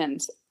is,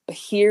 and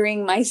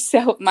hearing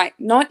myself,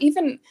 not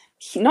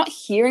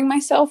hearing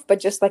myself, but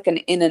just like an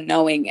inner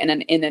knowing and an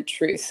inner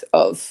truth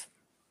of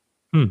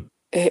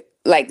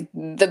like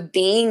the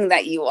being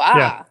that you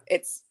are.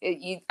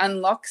 You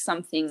unlock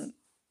something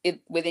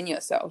within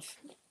yourself.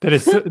 That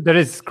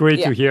is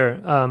great to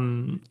hear.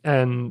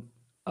 And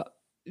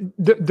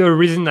the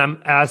reason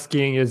I'm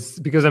asking is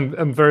because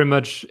I'm very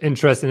much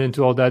interested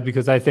into all that,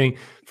 because I think,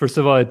 first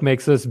of all, it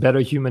makes us better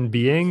human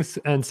beings,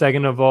 and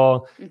second of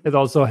all, it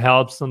also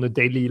helps on the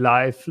daily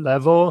life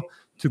level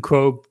to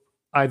cope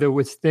either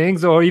with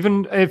things, or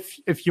even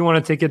if you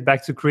want to take it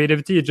back to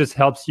creativity, it just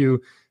helps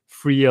you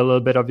free a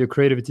little bit of your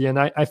creativity. And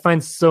I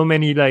find so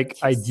many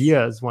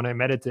ideas when I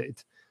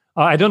meditate.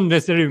 I don't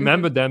necessarily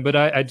remember them, but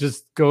I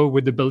just go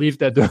with the belief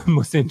that the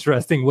most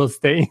interesting will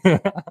stay.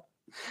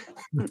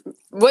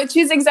 Which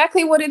is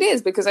exactly what it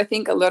is, because I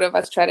think a lot of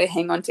us try to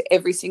hang on to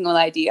every single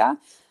idea.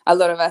 A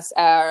lot of us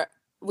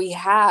we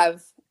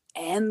have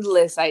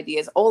endless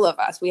ideas. All of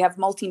us, we have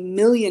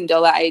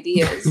multi-million-dollar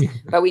ideas,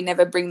 but we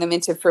never bring them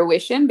into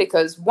fruition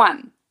because,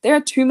 one, there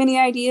are too many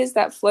ideas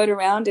that float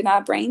around in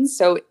our brains,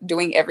 so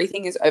doing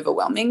everything is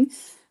overwhelming.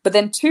 But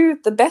then 2,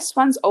 the best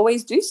ones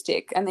always do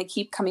stick, and they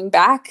keep coming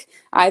back,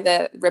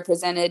 either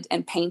represented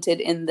and painted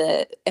in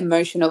the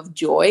emotion of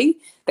joy,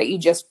 that you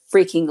just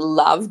freaking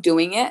love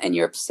doing it and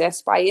you're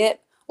obsessed by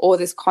it, or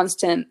this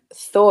constant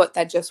thought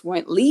that just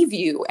won't leave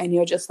you, and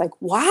you're just like,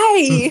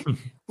 why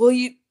will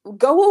you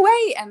go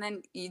away? And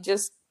then you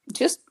just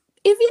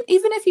even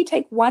if you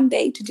take one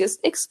day to just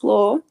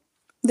explore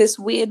this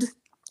weird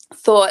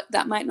thought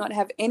that might not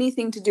have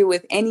anything to do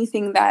with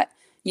anything that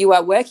you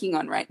are working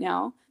on right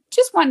now,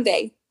 just one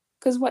day.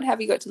 Because what have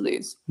you got to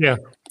lose? Yeah.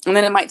 And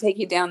then it might take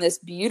you down this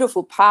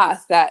beautiful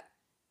path that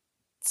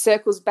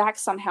circles back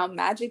somehow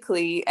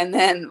magically. And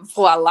then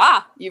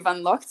voila, you've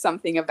unlocked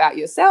something about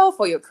yourself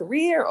or your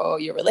career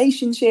or your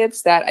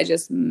relationships that are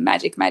just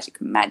magic,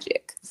 magic,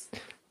 magic.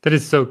 That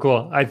is so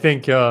cool. I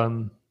think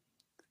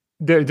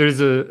there's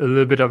a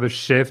little bit of a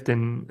shift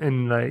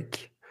in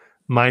like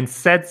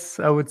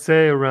mindsets, I would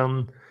say,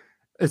 around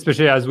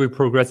especially as we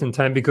progress in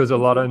time, because a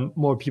lot of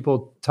more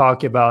people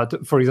talk about,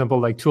 for example,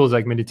 like tools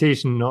like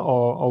meditation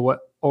or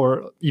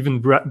even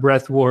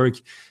breath work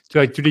to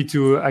actually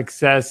to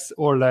access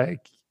or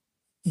like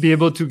be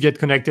able to get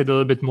connected a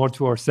little bit more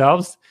to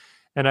ourselves.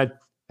 And I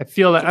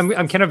feel like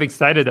I'm kind of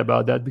excited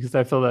about that, because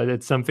I feel that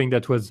it's something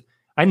that was,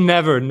 I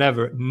never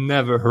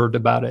heard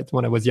about it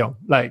when I was young.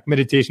 Like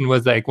meditation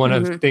was like one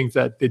of the things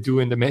that they do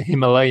in the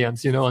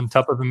Himalayas, on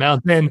top of a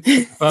mountain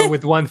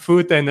with one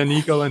foot and an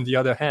eagle in the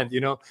other hand,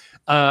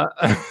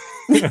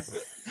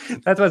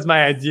 that was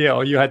my idea,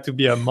 or you had to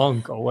be a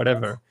monk or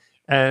whatever.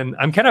 And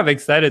I'm kind of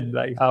excited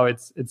like how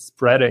it's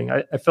spreading.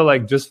 I feel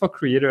like just for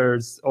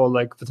creators or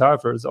like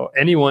photographers or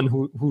anyone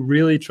who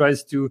really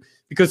tries to,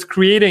 because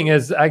creating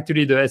is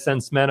actually the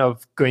essence, man,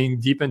 of going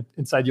deep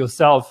inside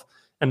yourself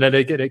and let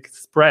it get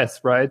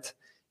expressed, right?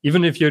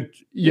 Even if you're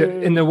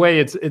in a way,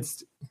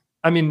 it's.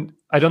 I mean,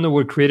 I don't know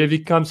where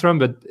creativity comes from,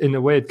 but in a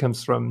way, it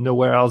comes from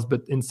nowhere else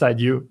but inside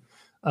you.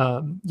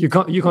 You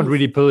can't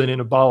really pull it in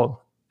a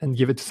bottle and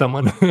give it to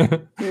someone.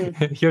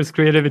 Here's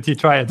creativity.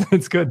 Try it.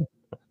 It's good.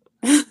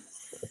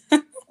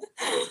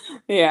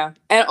 Yeah,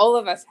 and all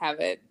of us have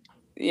it.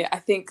 Yeah, I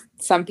think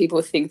some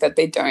people think that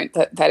they don't.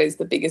 That is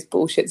the biggest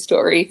bullshit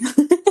story.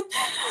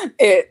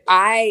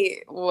 I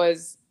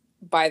was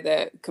by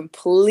the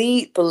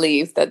complete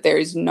belief that there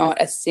is not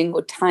a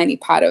single tiny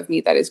part of me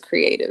that is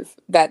creative,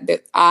 that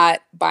the art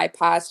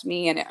bypassed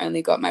me and it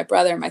only got my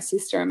brother and my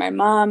sister and my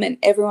mom and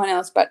everyone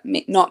else but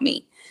me, not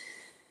me.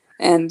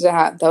 And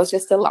that was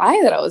just a lie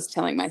that I was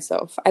telling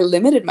myself. I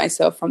limited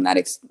myself from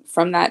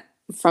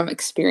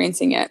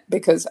experiencing it,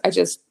 because I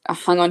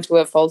hung on to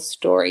a false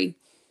story.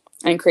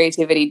 And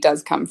creativity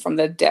does come from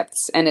the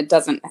depths, and it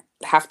doesn't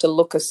have to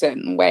look a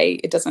certain way.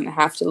 It doesn't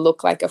have to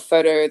look like a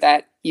photo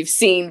that you've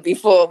seen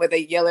before with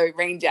a yellow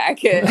rain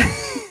jacket.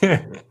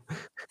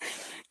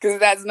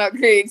 Because that's not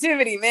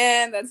creativity,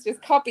 man. That's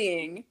just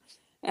copying.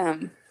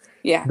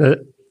 Yeah.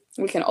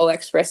 We can all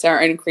express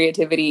our own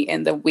creativity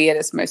in the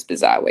weirdest, most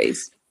bizarre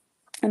ways.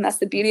 And that's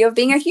the beauty of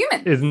being a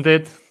human. Isn't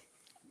it?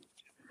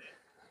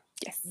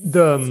 Yes.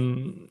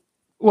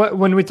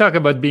 When we talk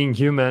about being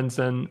humans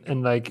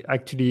and like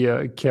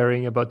actually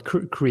caring about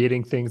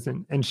creating things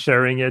and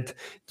sharing it,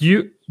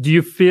 do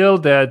you feel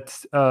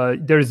that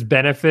there's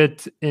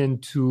benefit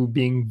into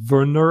being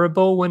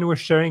vulnerable when we're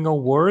sharing our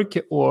work?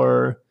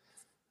 Or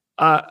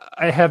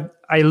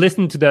I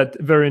listened to that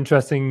very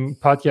interesting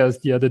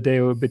podcast the other day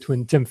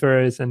between Tim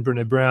Ferriss and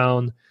Brené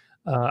Brown.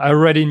 I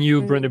already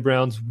knew Brené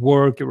Brown's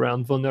work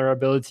around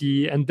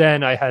vulnerability, and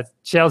then I had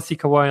Chelsea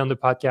Kawai on the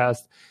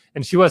podcast.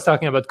 And she was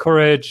talking about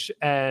courage,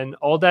 and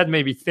all that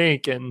made me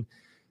think. And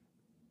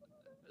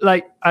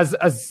like as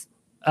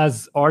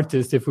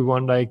artists, if we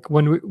want, like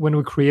when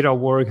we create our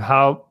work,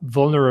 how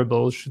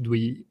vulnerable should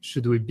we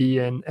be?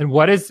 And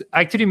what is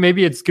actually,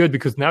 maybe it's good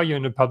because now you're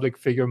in a public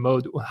figure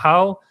mode.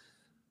 How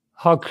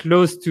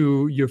close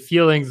to your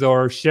feelings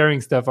or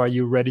sharing stuff are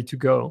you ready to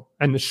go?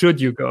 And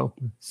should you go?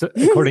 So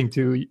according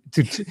to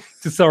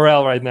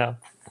Sorelle right now.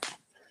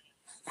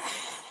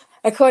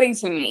 According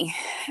to me,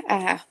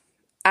 I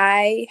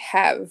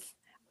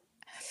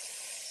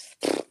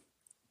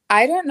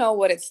don't know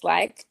what it's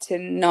like to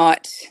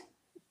not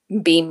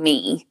be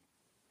me.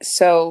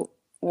 So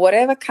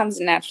whatever comes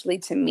naturally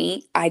to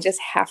me, I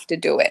just have to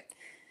do it.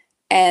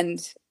 And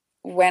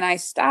when I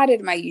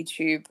started my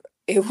YouTube,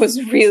 it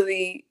was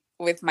really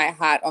with my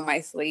heart on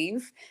my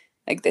sleeve.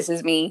 Like, this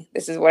is me.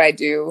 This is what I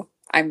do.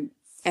 I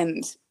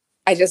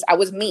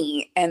was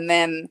me. And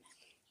then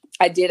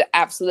I did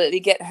absolutely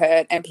get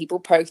hurt, and people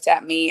poked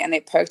at me, and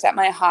they poked at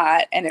my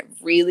heart, and it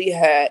really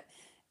hurt.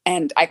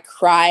 And I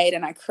cried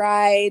and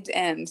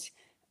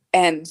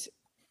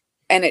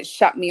it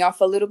shut me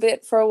off a little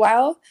bit for a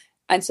while,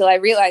 until I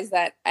realized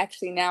that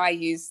actually now I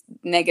use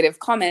negative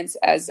comments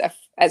as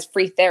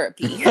free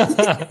therapy.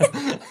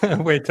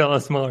 Wait, tell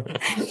us more.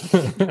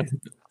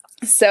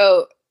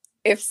 So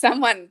if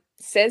someone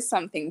says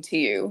something to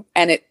you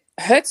and it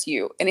hurts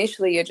you,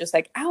 initially you're just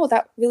like, ow,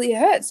 that really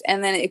hurts.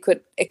 And then it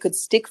could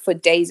stick for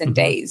days and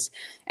days.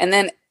 And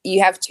then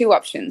you have two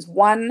options.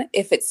 One,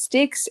 if it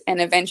sticks and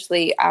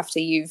eventually after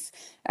you've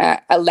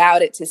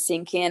allowed it to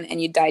sink in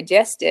and you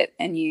digest it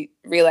and you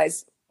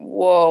realize,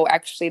 whoa,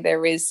 actually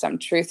there is some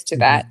truth to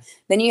that,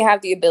 then you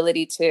have the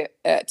ability to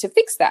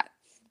fix that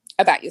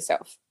about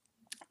yourself.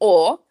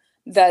 Or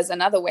there's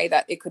another way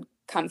that it could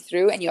come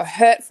through and you're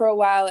hurt for a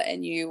while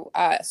and you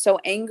are so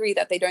angry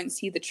that they don't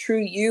see the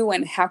true you,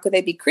 and how could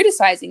they be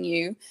criticizing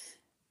you?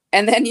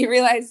 And then you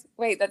realize,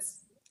 wait,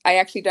 I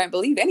actually don't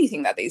believe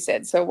anything that they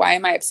said, so why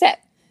am I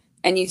upset?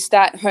 And you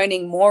start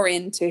honing more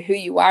into who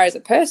you are as a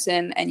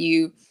person, and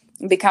you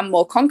become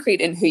more concrete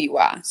in who you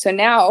are. So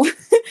now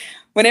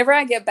whenever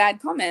I get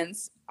bad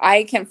comments,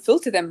 I can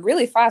filter them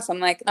really fast. I'm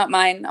like, not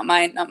mine, not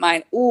mine, not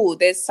mine. Ooh,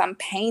 there's some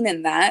pain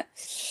in that.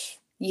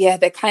 Yeah,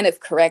 they're kind of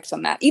correct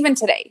on that. Even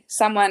today,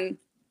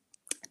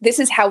 this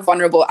is how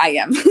vulnerable I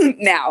am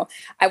now.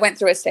 I went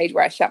through a stage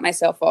where I shut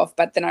myself off,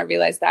 but then I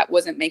realized that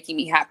wasn't making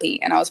me happy.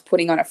 And I was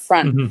putting on a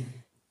front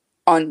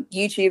on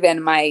YouTube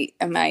and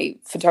my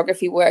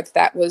photography work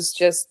that was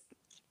just,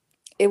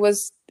 it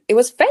was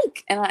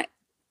fake. And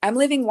I'm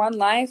living one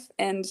life,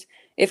 and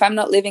if I'm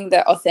not living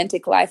the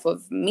authentic life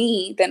of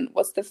me, then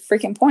what's the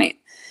freaking point?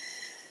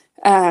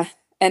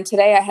 And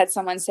today I had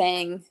someone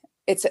saying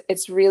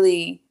it's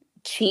really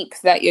cheap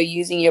that you're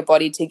using your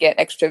body to get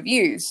extra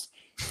views.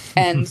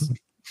 And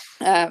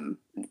I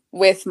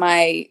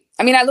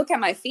look at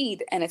my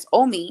feed and it's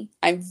all me.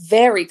 I'm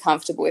very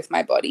comfortable with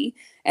my body.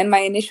 And my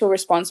initial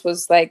response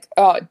was like,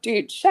 oh,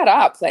 dude, shut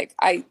up. Like,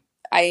 I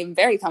am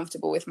very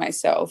comfortable with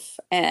myself,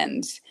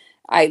 and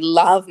I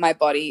love my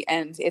body.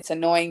 And it's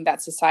annoying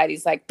that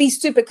society's like, be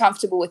super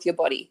comfortable with your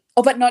body.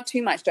 Oh, but not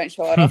too much. Don't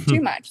show it off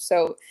too much.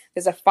 So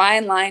there's a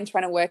fine line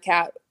trying to work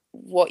out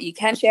what you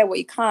can share, what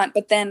you can't.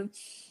 But then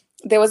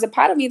there was a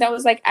part of me that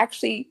was like,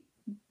 actually,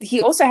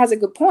 he also has a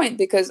good point,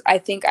 because I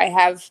think I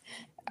have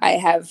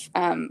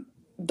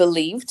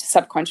believed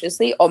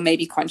subconsciously or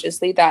maybe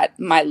consciously that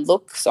my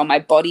looks or my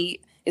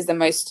body is the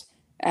most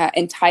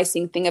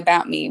enticing thing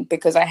about me,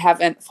 because I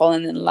haven't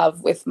fallen in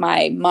love with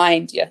my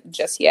mind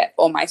just yet,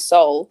 or my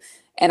soul.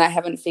 And I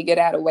haven't figured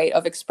out a way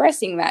of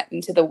expressing that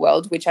into the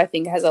world, which I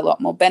think has a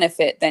lot more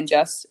benefit than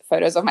just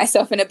photos of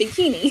myself in a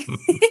bikini.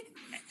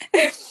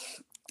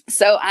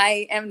 So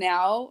I am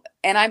now,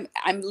 and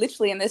I'm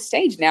literally in this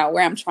stage now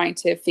where I'm trying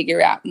to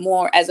figure out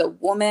more as a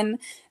woman,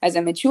 as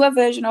a mature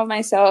version of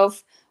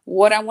myself,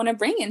 what I want to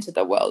bring into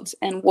the world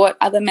and what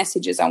other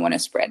messages I want to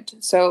spread.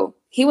 So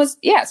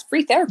it's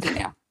free therapy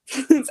now.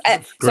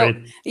 So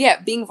yeah,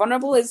 being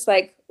vulnerable is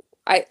like,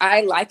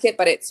 I like it,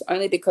 but it's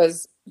only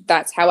because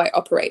that's how I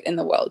operate in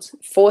the world.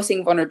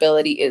 Forcing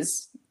vulnerability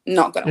is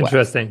not going to work.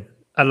 Interesting.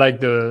 I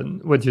like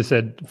what you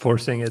said,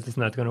 forcing it is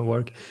not going to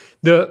work.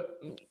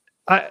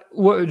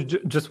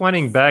 Just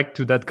winding back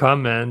to that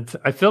comment,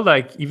 I feel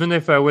like even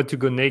if I were to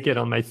go naked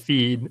on my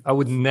feed, I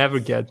would never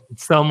get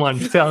someone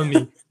tell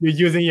me you're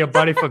using your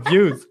body for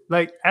views,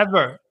 like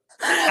ever.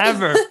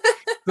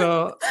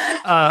 So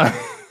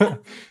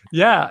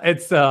yeah,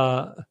 it's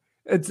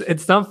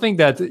something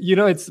that,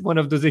 it's one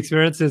of those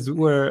experiences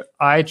where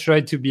I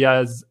try to be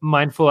as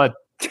mindful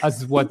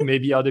as what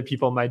maybe other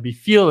people might be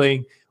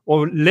feeling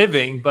or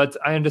living, but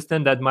I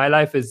understand that my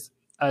life is,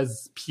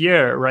 as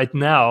Pierre right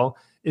now,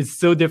 is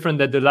so different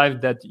than the life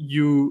that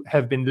you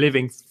have been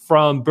living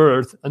from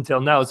birth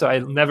until now. So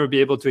I'll never be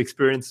able to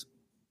experience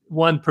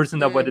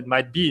 1% of what it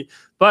might be.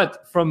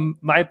 But from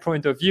my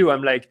point of view,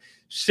 I'm like,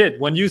 shit,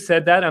 when you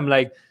said that, I'm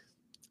like,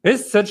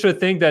 it's such a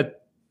thing that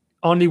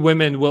only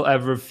women will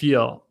ever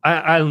feel.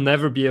 I'll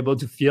never be able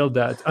to feel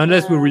that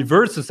unless we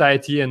reverse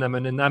society and I'm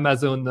in an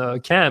Amazon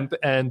camp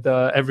and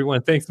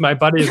everyone thinks my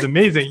body is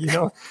amazing,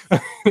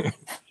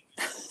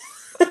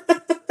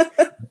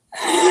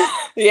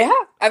 Yeah.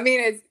 I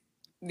mean,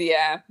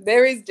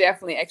 there is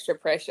definitely extra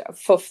pressure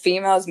for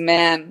females.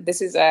 Man,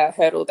 this is a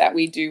hurdle that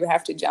we do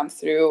have to jump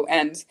through.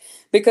 And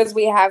because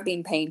we have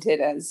been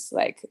painted as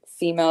like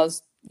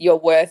females, your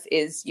worth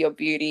is your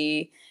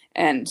beauty,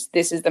 and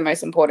this is the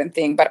most important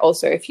thing. But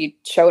also, if you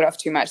show it off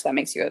too much, that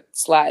makes you a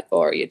slut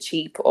or you're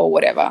cheap or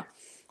whatever.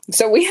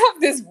 So we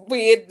have this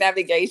weird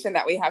navigation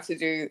that we have to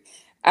do,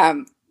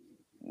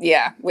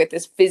 with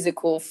this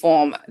physical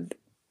form,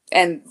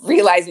 and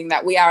realizing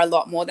that we are a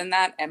lot more than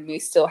that, and we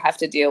still have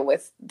to deal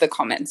with the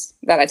comments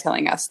that are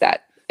telling us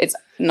that it's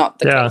not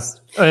the case.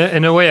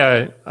 In a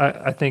way,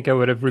 I think I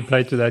would have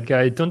replied to that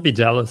guy, don't be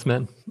jealous,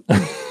 man.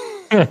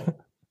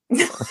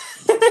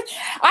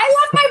 I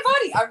love my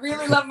body. I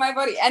really love my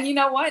body. And you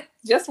know what?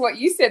 Just what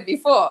you said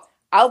before,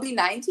 I'll be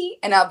 90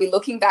 and I'll be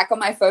looking back on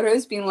my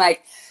photos being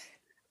like,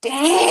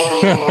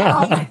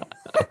 damn.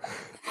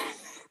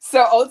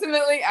 So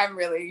ultimately,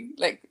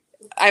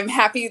 I'm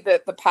happy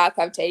that the path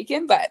I've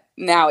taken, but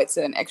now it's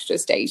an extra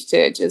stage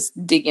to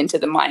just dig into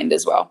the mind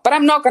as well. But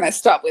I'm not going to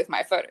stop with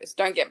my photos.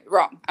 Don't get me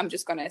wrong. I'm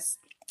just going to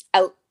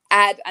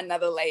add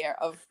another layer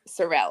of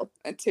Sorelle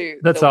to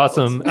That's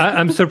awesome.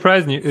 I'm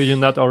surprised you're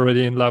not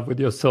already in love with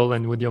your soul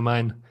and with your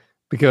mind,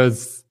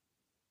 because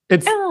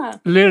it's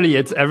literally,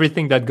 it's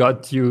everything that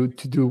got you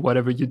to do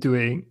whatever you're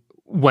doing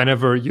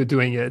whenever you're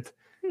doing it.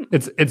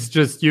 It's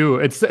just you.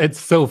 It's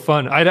so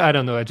fun. I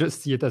don't know. I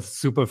just see it as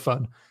super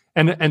fun.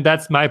 And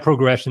that's my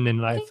progression in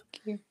life.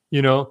 Thank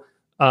you.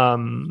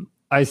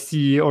 I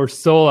see our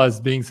soul as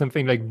being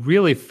something like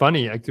really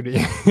funny, actually.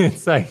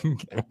 It's like,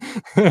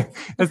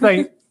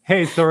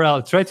 hey,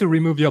 Sorelle, try to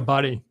remove your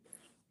body.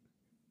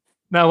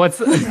 Now what's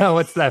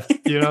left?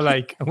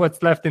 Like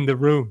what's left in the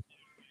room?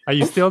 Are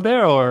you still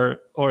there,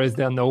 or is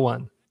there no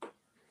one?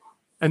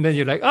 And then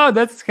you're like, oh,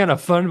 that's kind of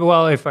fun.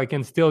 Well, if I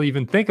can still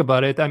even think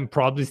about it, I'm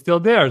probably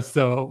still there.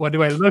 So what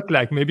do I look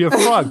like? Maybe a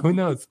frog. Who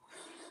knows?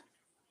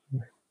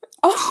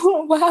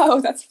 Oh, wow.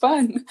 That's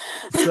fun.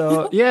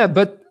 So, yeah,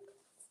 but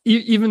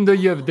even though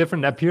you have a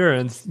different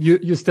appearance,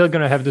 you're still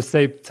going to have the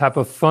same type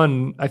of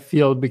fun, I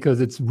feel, because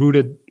it's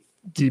rooted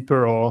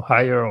deeper or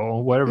higher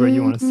or whatever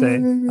you want to say.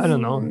 I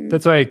don't know.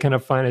 That's why I kind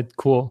of find it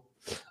cool.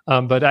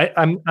 But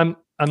I'm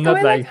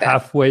not like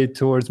halfway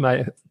towards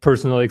my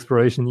personal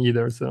exploration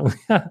either. So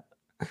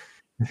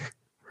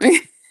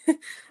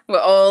we're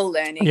all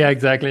learning. Yeah,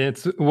 exactly.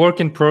 It's work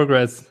in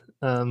progress.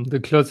 The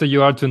closer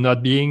you are to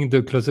not being,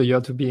 the closer you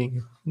are to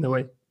being, in a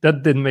way.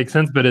 That didn't make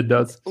sense, but it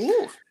does.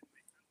 Ooh.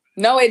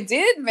 No, it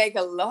did make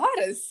a lot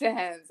of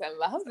sense. I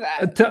love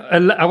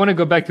that. I want to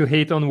go back to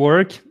hate on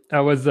work. I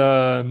was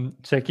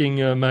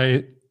checking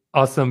my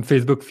awesome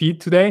Facebook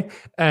feed today,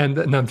 and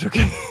no, I'm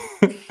joking.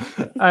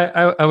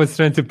 I was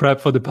trying to prep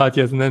for the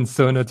podcast and then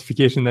saw a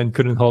notification and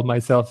couldn't hold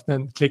myself,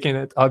 then clicking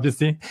it,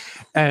 obviously.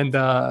 And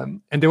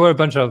there were a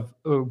bunch of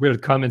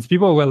weird comments.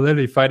 People were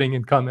literally fighting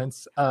in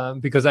comments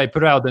because I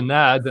put out an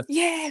ad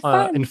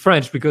in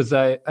French because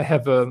I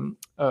have a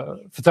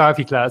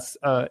photography class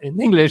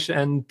in English,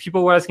 and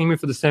people were asking me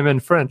for the same in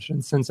French.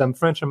 And since I'm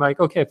French, I'm like,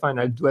 okay, fine,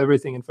 I'll do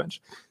everything in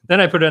French. Then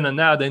I put in an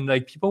ad, and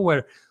like people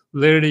were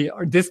literally,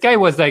 this guy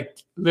was like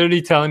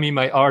literally telling me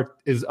my art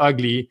is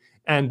ugly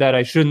and that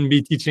I shouldn't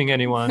be teaching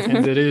anyone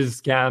and that it is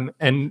scam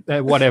and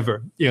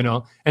whatever, you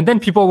know. And then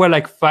people were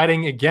like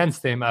fighting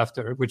against him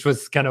after, which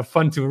was kind of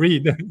fun to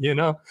read, you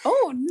know.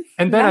 Oh,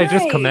 and then nice. I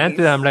just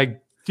commented, I'm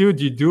like,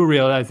 dude, you do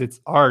realize it's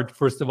art.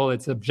 First of all,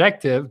 it's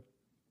objective.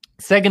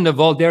 Second of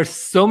all, there's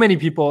so many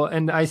people,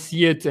 and I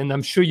see it, and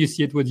I'm sure you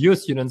see it with your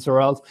students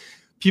or else,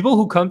 people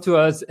who come to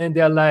us and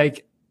they're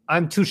like,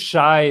 I'm too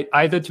shy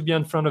either to be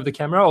in front of the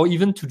camera or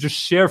even to just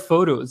share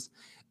photos.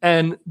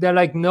 And they're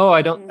like, no,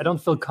 I don't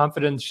feel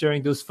confident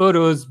sharing those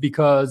photos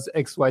because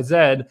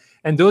XYZ.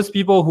 And those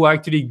people who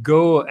actually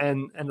go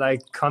and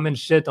like comment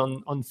shit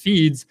on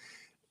feeds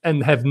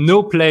and have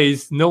no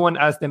place, no one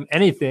asked them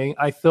anything.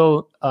 I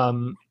feel,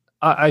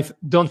 I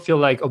don't feel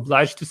like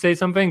obliged to say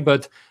something,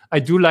 but I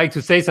do like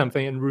to say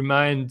something and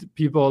remind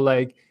people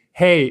like,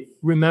 hey,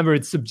 remember,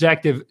 it's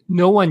subjective.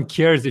 No one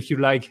cares if you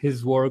like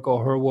his work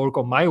or her work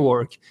or my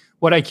work.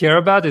 What I care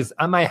about is,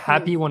 am I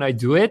happy when I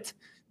do it?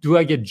 Do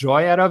I get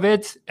joy out of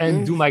it?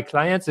 And do my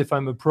clients, if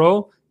I'm a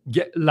pro,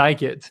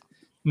 like it?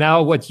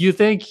 Now, what you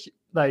think,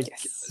 like,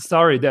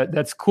 sorry,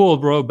 that's cool,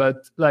 bro,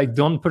 but like,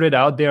 don't put it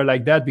out there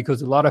like that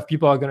because a lot of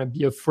people are going to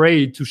be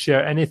afraid to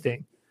share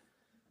anything.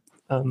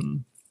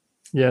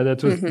 Yeah,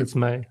 that's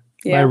my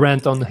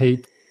rant on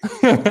hate.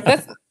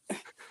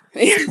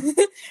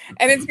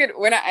 And it's good.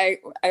 When I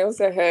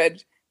also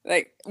heard,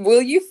 like,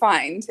 will you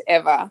find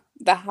ever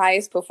the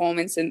highest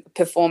performers in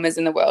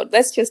the world?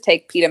 Let's just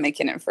take Peter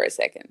McKinnon for a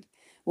second.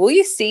 Will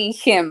you see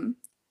him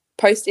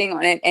posting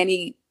on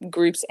any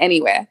groups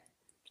anywhere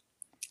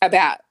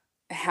about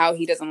how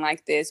he doesn't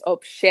like this or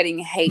shedding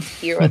hate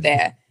here or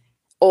there?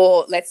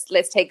 Or let's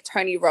take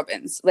Tony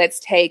Robbins. Let's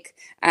take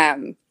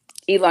Elon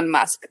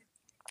Musk.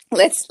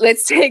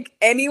 Let's take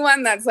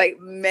anyone that's like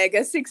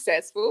mega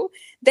successful.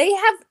 They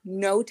have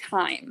no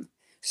time.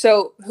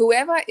 So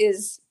whoever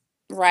is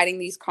writing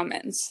these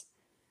comments,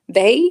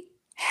 they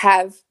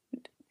have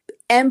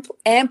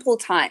ample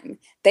time.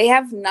 They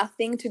have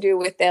nothing to do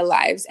with their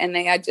lives and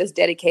they are just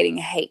dedicating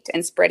hate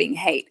and spreading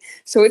hate.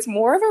 So it's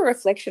more of a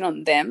reflection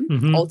on them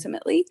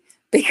ultimately,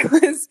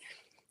 because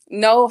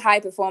no high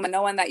performer,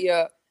 no one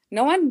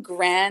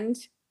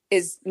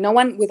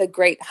with a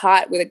great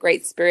heart, with a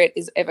great spirit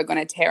is ever going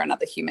to tear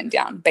another human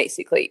down,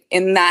 basically,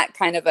 in that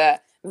kind of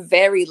a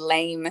very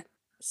lame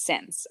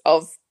sense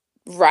of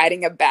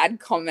writing a bad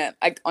comment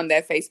like on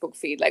their Facebook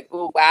feed, like,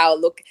 oh wow,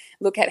 look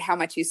at how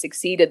much you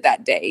succeeded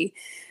that day.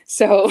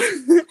 So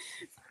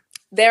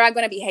there are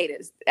going to be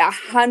haters.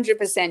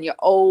 100%, you're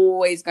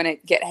always going to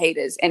get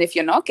haters, and if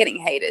you're not getting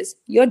haters,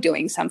 you're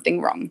doing something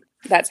wrong.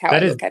 That's how I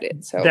look at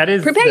it. So prepare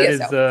yourself. That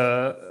is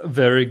a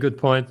very good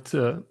point.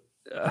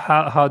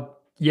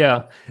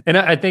 Yeah, and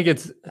I think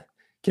it's.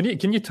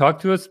 Can you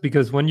talk to us,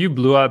 because when you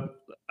blew up,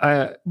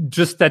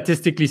 just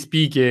statistically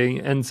speaking,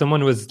 and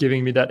someone was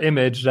giving me that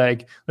image,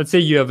 like, let's say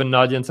you have an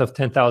audience of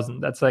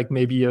 10,000, that's like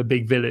maybe a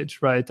big village,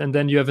 right? And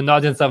then you have an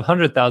audience of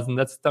 100,000,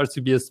 that starts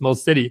to be a small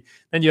city.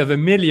 Then you have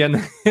 1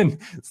 million, and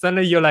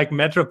suddenly you're like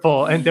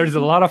metropole, and there's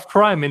a lot of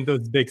crime in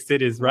those big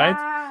cities, right?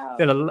 Wow.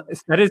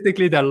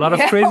 Statistically, there are a lot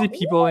of crazy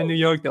people in New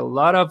York. There are a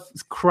lot of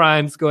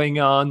crimes going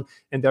on,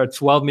 and there are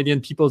 12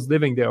 million people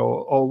living there,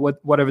 or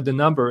whatever the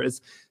number is.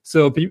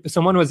 So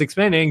someone was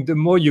explaining, the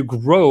more you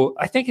grow,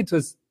 I think it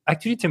was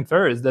actually Tim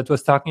Ferriss that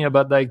was talking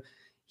about, like,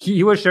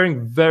 he was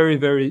sharing very,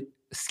 very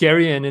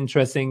scary and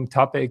interesting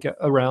topic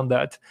around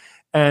that.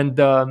 And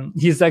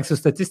he's like, so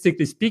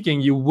statistically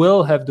speaking, you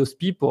will have those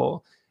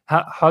people.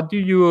 How do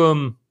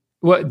you,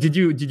 what did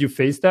you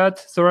face that,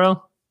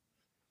 Sorelle?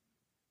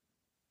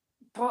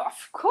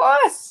 Of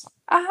course,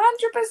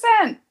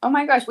 100%. Oh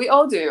my gosh, we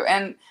all do.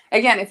 And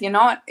again, if you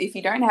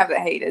don't have the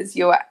haters,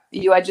 you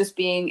are just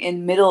being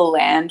in middle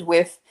land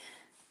with,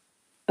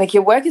 like,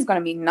 your work is going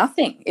to be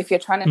nothing if you're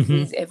trying to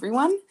please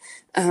everyone.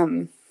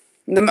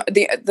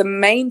 The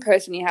main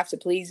person you have to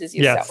please is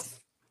yourself.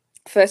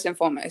 First and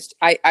foremost.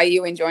 Are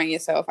you enjoying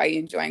yourself? Are you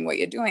enjoying what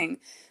you're doing?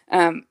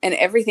 And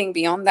everything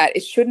beyond that,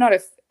 it should not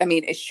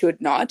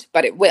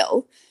but it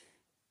will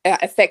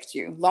affect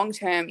you long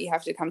term. You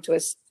have to come to a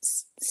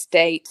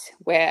state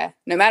where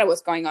no matter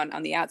what's going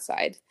on the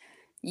outside,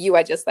 you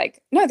are just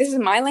like, no, this is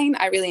my lane.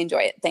 I really enjoy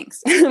it.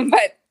 Thanks.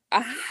 But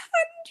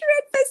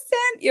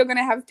you're going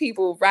to have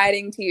people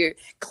writing to you,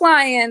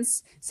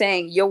 clients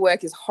saying your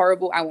work is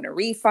horrible, I want a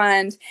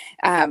refund,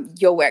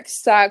 your work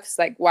sucks,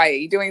 like, why are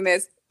you doing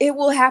this? It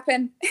will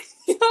happen.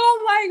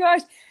 Oh my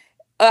gosh,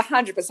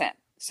 100%.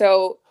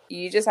 So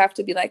you just have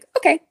to be like,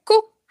 okay,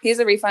 cool, here's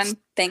a refund,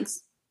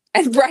 thanks,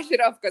 and brush it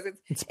off, because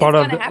it's part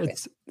of happen.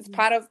 It's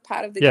part of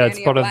the yeah,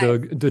 journey it's part of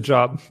life. the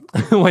job.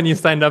 When you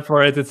signed up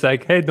for it, it's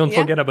like, hey, don't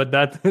forget about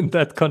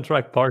that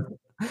contract part.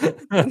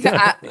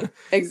 Exactly.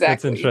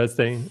 That's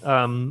interesting.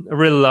 I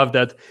really love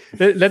that.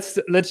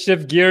 Let's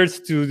shift gears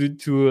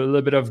to a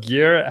little bit of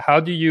gear.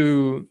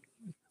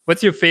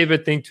 What's your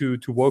favorite thing to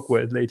work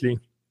with lately,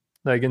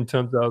 like in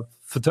terms of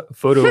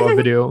photo or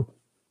video?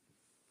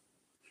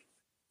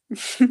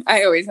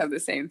 I always have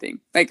the same thing.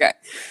 Like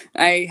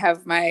I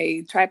have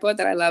my tripod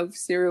that I love,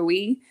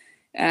 Sorelle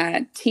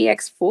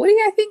TX40,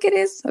 I think it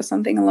is, or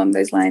something along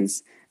those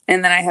lines.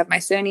 And then I have my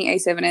Sony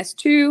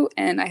A7S II,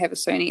 and I have a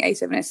Sony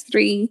A7S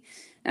III.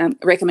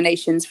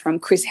 Recommendations from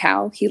Chris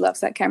Howe. He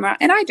loves that camera,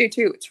 and I do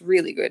too. It's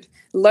really good.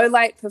 Low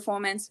light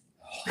performance,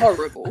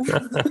 horrible.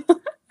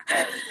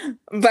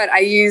 But I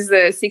use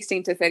the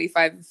 16 to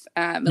 35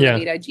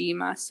 millimeter G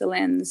master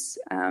lens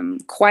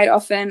quite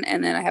often,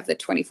 and then I have the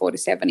 24 to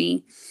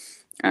 70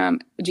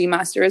 G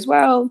master as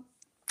well.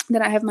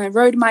 Then I have my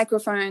Rode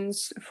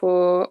microphones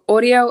for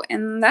audio,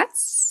 and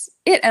that's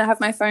it. And I have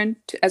my phone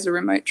as a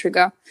remote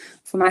trigger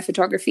for my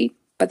photography,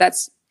 but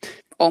that's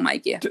all my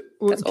gear.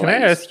 Can I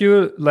ask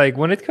you, like,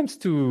 when it comes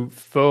to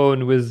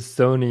phone with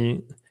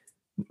Sony,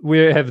 we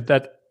have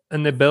that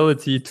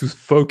inability to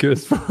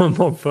focus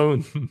from our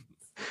phone.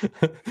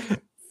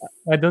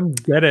 I don't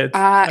get it.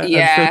 I'm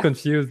so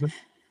confused.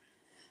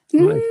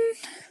 It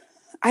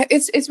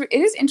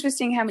is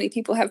interesting how many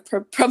people have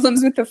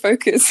problems with the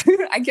focus.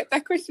 I get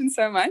that question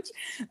so much.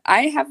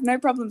 I have no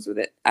problems with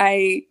it.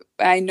 I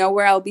know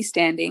where I'll be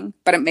standing,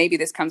 but maybe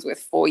this comes with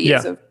 4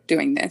 years of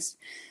doing this.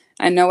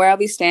 I know where I'll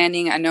be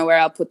standing. I know where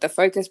I'll put the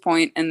focus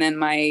point, and then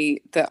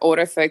the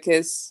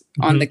autofocus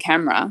on the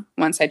camera.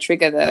 Once I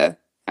trigger the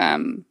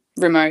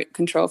remote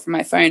control from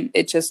my phone,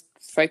 it just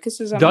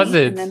focuses on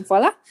me, and then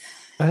voila.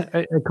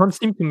 I can't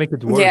seem to make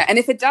it work. Yeah, and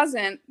if it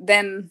doesn't,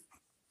 then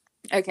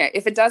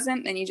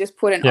you just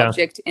put an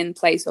object in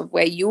place of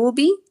where you will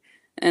be,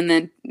 and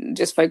then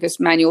just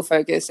manual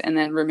focus, and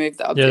then remove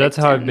the object. Yeah, that's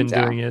how I've been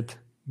doing it.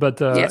 But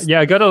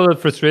I got a little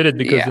frustrated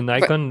because the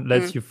Nikon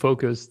lets you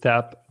focus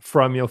tap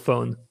from your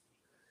phone.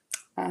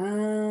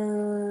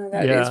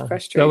 That is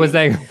frustrating. That was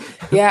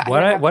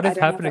like, what is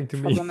happening to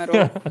me?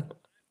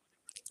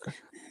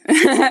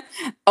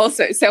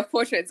 Also,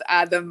 self-portraits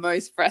are the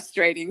most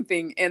frustrating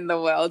thing in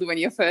the world when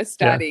you're first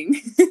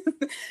starting.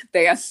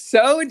 They are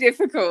so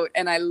difficult,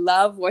 and I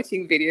love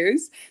watching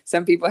videos.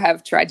 Some people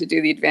have tried to do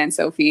the advanced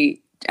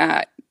selfie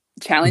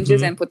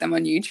challenges and put them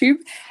on YouTube,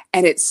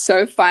 and it's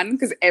so fun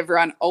because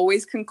everyone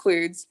always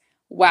concludes,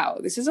 wow,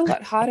 this is a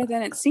lot harder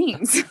than it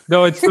seems.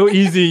 No, it's so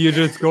easy. You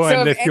just go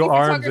and lift your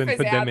arms and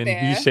put them in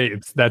V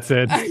shapes. That's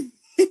it.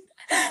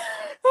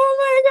 Oh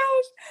my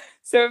gosh.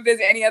 So if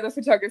there's any other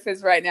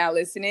photographers right now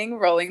listening,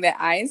 rolling their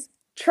eyes,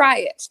 try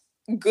it.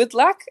 Good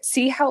luck.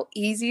 See how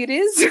easy it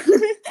is.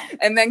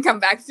 And then come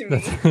back to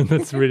me.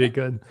 That's really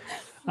good.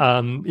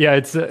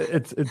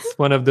 It's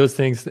one of those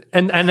things.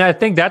 And I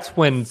think that's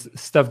when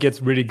stuff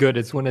gets really good.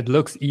 It's when it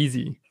looks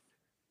easy.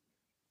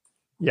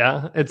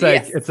 Yeah, it's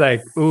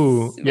like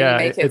ooh, yeah,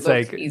 it's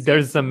like easy.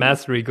 There's some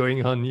mastery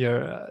going on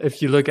here.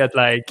 If you look at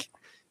like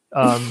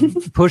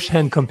push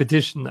hand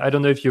competition, I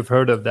don't know if you've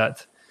heard of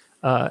that.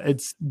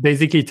 It's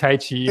basically Tai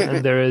Chi,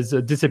 and there is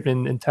a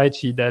discipline in Tai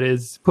Chi that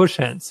is push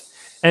hands,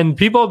 and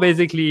people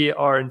basically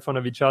are in front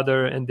of each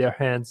other and their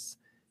hands,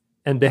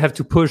 and they have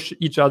to push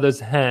each other's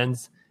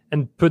hands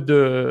and put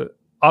the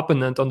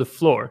opponent on the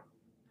floor.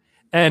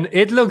 And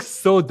it looks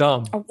so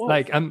dumb. Oh,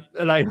 like I'm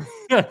like,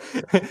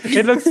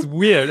 it looks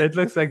weird. It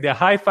looks like they're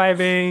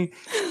high-fiving,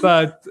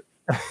 but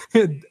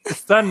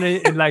suddenly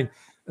in like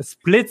a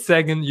split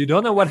second, you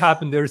don't know what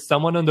happened. There's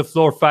someone on the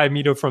floor 5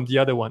 meters from the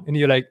other one, and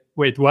you're like,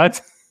 wait, what?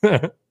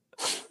 and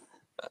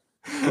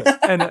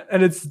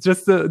it's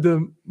just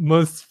the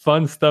most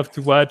fun stuff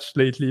to watch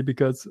lately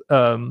because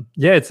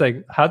it's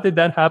like, how did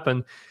that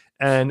happen?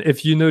 And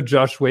if you know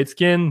Josh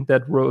Waitzkin,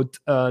 that wrote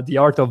The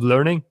Art of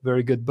Learning,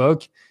 very good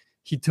book.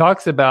 He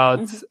talks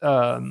about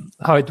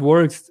how it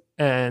works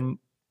and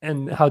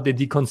how they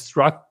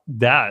deconstruct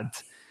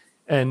that.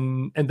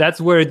 And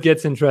that's where it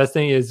gets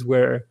interesting, is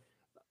where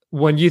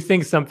when you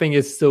think something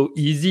is so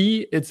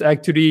easy, it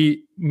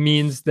actually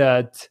means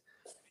that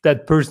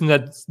that person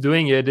that's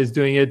doing it is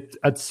doing it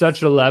at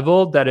such a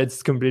level that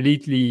it's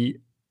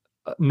completely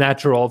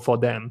natural for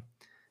them.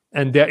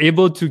 And they're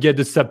able to get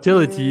the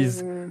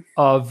subtleties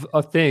of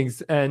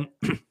things. And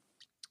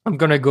I'm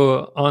gonna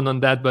go on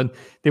that, but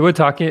he was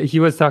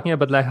talking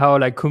about like how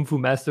like Kung Fu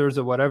masters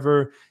or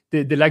whatever,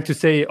 they like to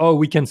say, oh,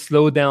 we can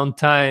slow down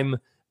time,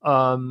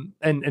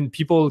 and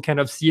people kind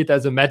of see it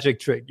as a magic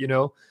trick, you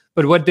know.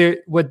 But what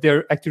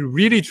they're actually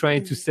really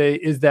trying to say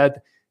is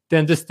that they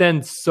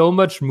understand so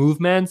much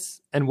movements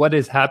and what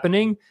is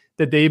happening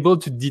that they're able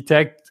to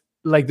detect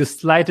like the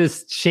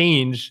slightest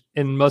change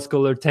in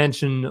muscular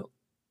tension,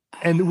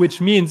 and which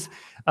means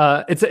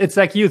it's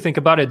like, you think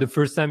about it. The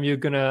first time you're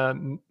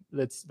gonna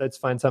let's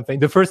find something.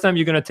 The first time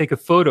you're gonna take a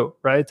photo,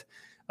 right?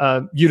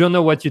 You don't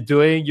know what you're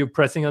doing. You're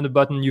pressing on the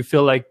button. You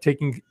feel like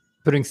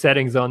putting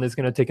settings on is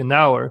gonna take an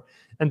hour,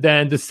 and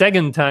then the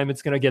second time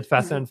it's gonna get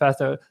faster and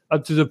faster,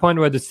 up to the point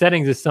where the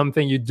settings is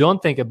something you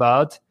don't think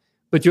about,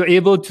 but you're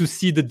able to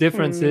see the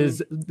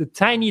differences, the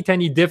tiny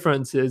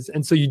differences,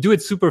 and so you do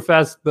it super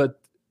fast, but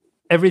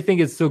everything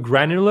is so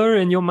granular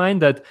in your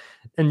mind that,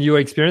 and your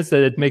experience,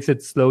 that it makes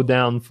it slow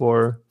down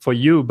for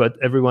you, but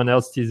everyone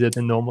else sees it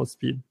in normal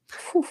speed.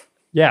 Whew.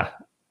 Yeah.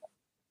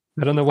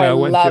 I don't know why I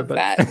went love here,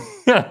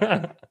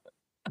 but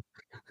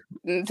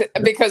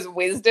that. Because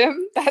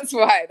wisdom, that's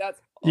why.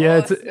 That's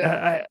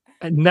awesome.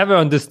 I never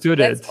understood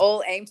it. Let's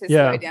all aim to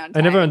slow down time.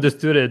 I never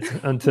understood it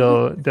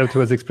until that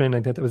was explained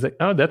like that. I was like,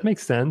 oh, that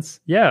makes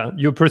sense. Yeah,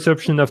 your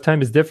perception of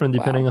time is different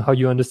depending on how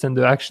you understand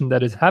the action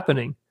that is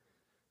happening.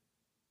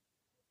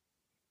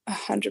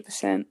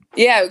 100%.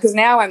 Yeah, because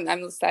now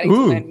I'm starting to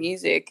learn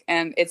music,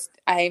 and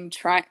I'm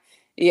trying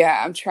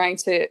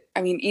to,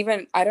 I mean,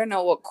 even I don't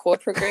know what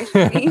chord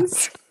progression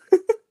means.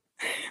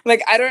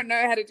 Like, I don't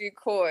know how to do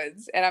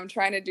chords, and I'm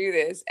trying to do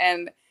this.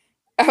 And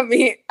I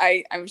mean,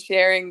 I'm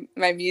sharing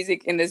my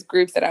music in this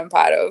group that I'm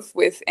part of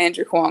with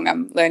Andrew Huang.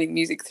 I'm learning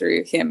music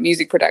through him,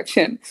 music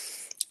production.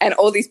 And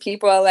all these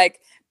people are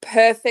like,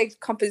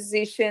 perfect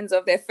compositions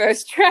of their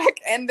first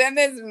track, and then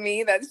there's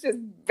me that's just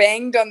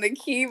banged on the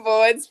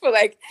keyboards for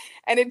like,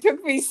 and it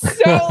took me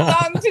so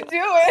long to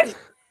do it,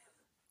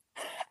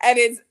 and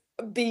it's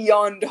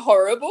beyond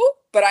horrible,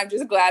 but I'm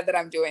just glad that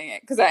I'm doing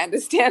it, because I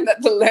understand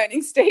that the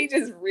learning stage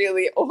is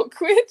really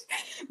awkward.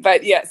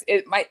 But yes,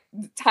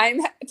 time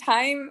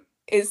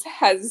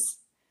has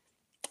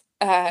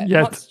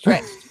not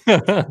stretched.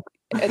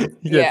 Yes.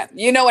 Yeah,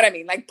 you know what I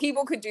mean. Like,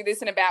 people could do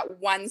this in about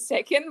 1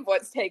 second.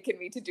 What's taken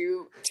me to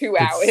do 2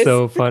 hours? It's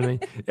so funny.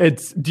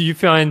 Do you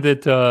find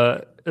it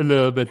a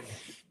little bit,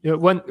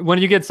 when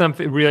you get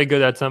something really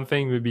good at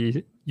something,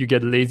 maybe you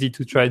get lazy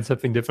to try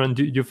something different?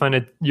 Do you find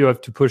it you have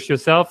to push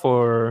yourself,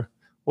 or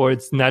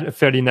it's not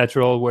fairly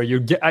natural where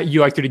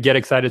you actually get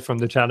excited from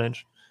the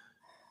challenge?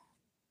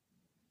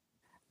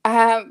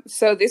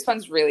 So this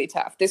one's really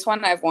tough. This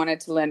one, I've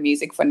wanted to learn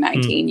music for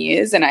 19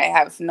 years, and I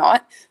have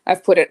not.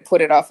 I've put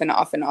it off and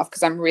off and off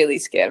because I'm really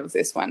scared of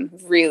this one.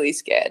 Really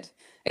scared.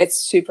 It's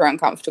super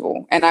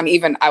uncomfortable. And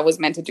I was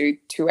meant to do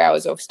 2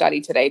 hours of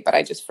study today, but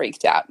I just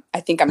freaked out.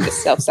 I think I'm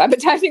just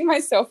self-sabotaging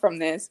myself from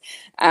this.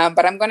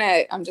 But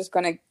I'm just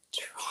gonna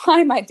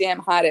try my damn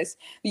hardest.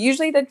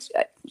 Usually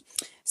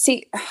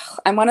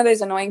I'm one of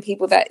those annoying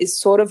people that is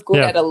sort of good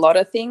at a lot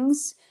of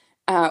things,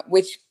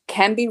 which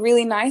can be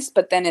really nice,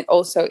 but then it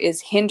also is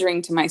hindering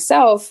to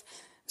myself.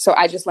 So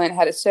I just learned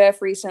how to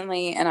surf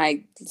recently, and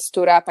I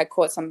stood up, I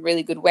caught some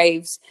really good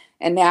waves,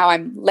 and now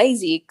I'm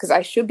lazy because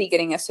I should be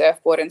getting a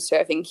surfboard and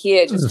surfing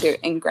here just to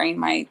ingrain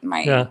my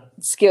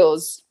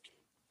skills.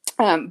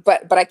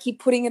 But I keep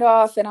putting it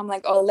off, and I'm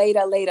like, oh,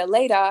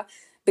 later,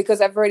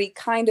 because I've already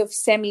kind of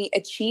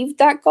semi-achieved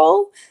that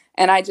goal.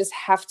 And I just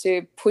have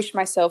to push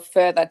myself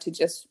further to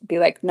just be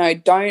like, no,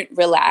 don't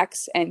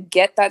relax, and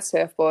get that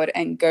surfboard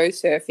and go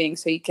surfing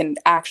so you can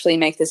actually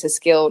make this a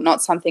skill,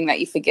 not something that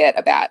you forget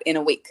about in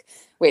a week,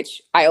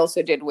 which I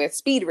also did with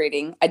speed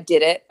reading. I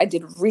did it. I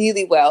did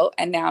really well,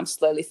 and now I'm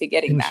slowly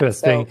forgetting that.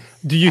 Interesting. So,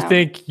 do you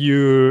think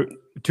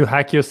to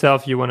hack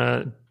yourself, you want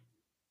to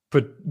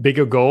put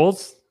bigger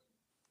goals,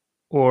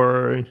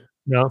 or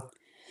no?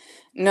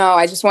 No,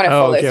 I just want to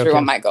follow through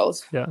on my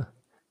goals. Yeah.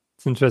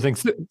 It's interesting.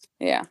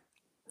 Yeah.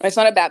 It's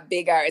not about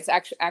bigger. It's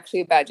actually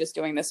about just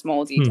doing the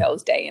small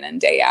details day in and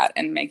day out,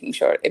 and making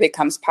sure it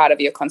becomes part of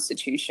your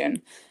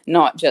constitution,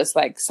 not just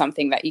like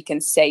something that you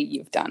can say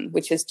you've done,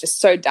 which is just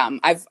so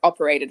dumb. I've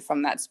operated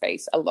from that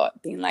space a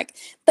lot, being like,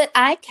 but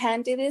I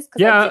can do this.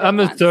 Yeah, I'm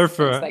a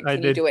surfer. Like,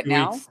 can you do it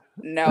now?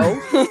 No.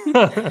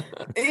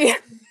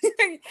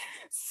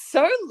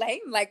 So lame.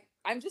 Like,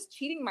 I'm just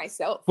cheating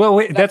myself. Well,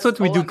 wait, that's what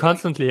we do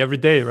constantly every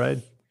day, right?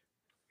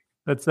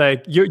 That's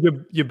like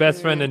your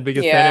best friend and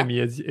biggest enemy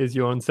is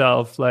your own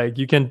self. Like,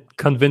 you can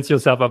convince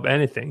yourself of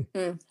anything.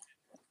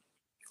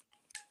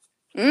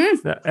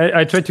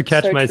 I try to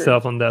catch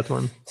myself on that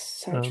one.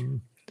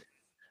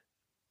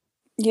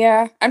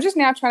 Yeah, I'm just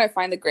now trying to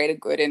find the greater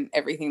good in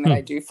everything that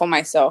I do for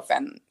myself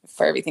and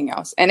for everything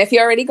else. And if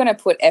you're already going to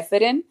put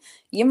effort in,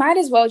 you might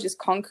as well just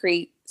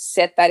concrete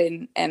set that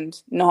in and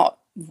not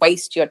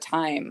waste your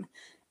time,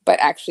 but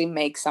actually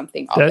make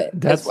something of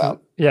it as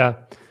well. Yeah.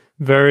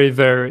 Very,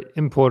 very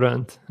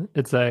important.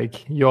 It's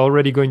like, you're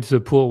already going to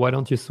the pool. Why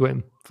don't you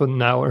swim for an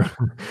hour?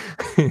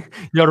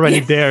 You're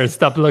already there.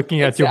 Stop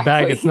looking at your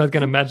bag. It's not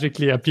going to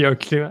magically appear a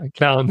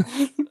clown.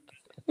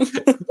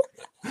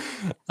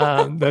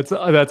 That's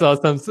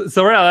awesome.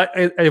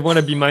 Sorelle, I want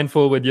to be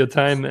mindful with your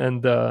time,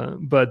 and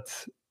but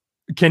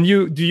do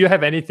you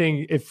have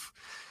anything? If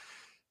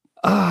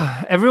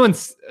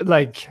everyone's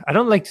like, I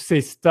don't like to say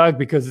stuck,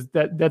 because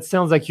that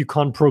sounds like you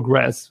can't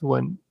progress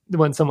when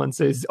someone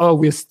says, oh,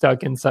 we're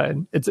stuck inside.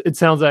 It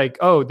sounds like,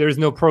 oh, there's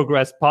no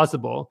progress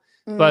possible.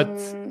 But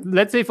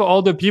let's say for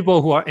all the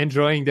people who are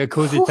enjoying their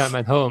cozy time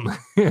at home,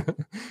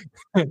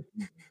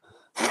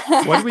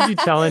 what would you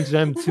challenge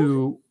them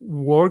to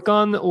work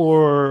on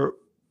or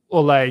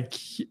like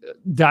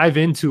dive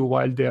into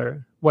while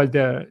they're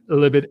a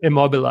little bit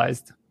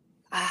immobilized?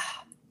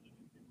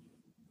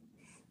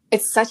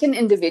 It's such an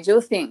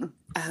individual thing.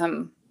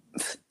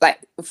 Like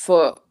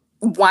for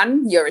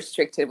one, you're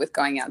restricted with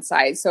going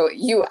outside. So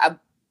you are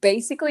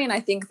basically, and I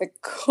think the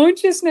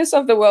consciousness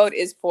of the world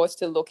is forced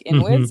to look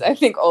inwards. I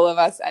think all of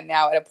us are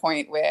now at a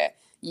point where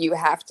you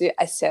have to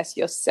assess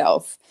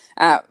yourself.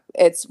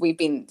 We've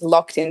been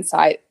locked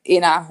inside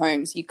in our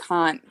homes. You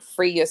can't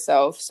free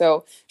yourself.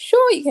 So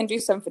sure, you can do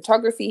some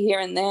photography here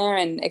and there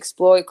and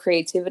explore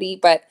creativity,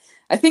 but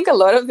I think a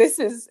lot of this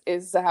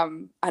is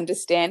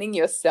understanding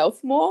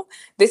yourself more.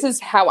 This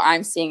is how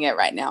I'm seeing it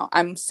right now.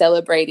 I'm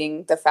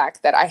celebrating the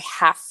fact that I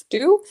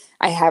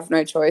have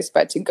no choice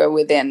but to go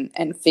within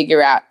and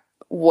figure out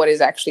what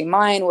is actually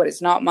mine, what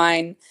is not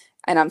mine.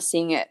 And I'm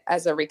seeing it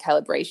as a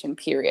recalibration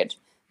period.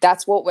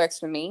 That's what works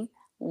for me.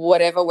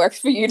 Whatever works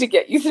for you to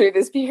get you through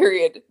this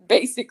period,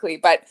 basically.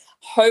 But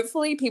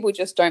hopefully people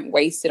just don't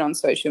waste it on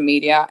social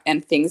media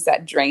and things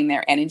that drain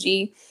their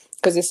energy,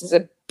 because this is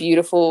a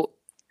beautiful,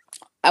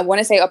 I want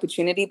to say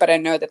opportunity, but I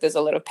know that there's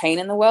a lot of pain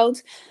in the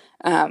world.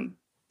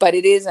 But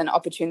it is an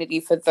opportunity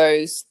for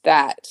those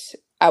that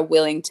are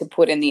willing to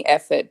put in the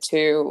effort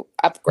to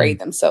upgrade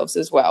themselves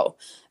as well,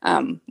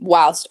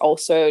 whilst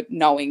also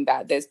knowing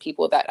that there's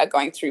people that are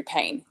going through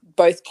pain.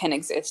 Both can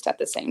exist at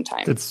the same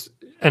time.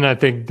 And I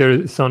think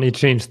there's only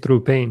change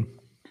through pain.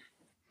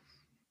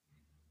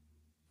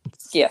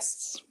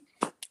 Yes,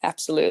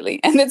 absolutely.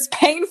 And it's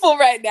painful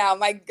right now.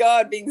 My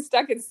God, being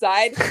stuck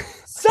inside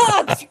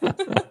sucks.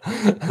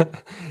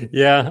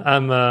 Yeah,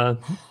 I'm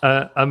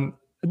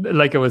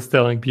like I was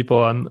telling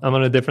people, I'm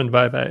on a different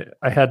vibe.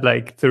 I had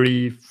like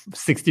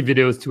 60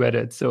 videos to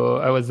edit. So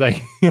I was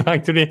like,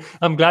 actually,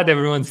 I'm glad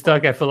everyone's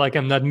stuck. I feel like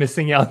I'm not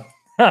missing out.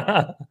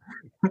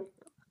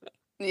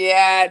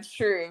 Yeah,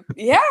 true.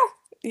 Yeah.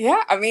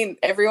 I mean,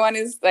 everyone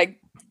is like,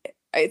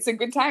 it's a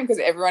good time because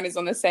everyone is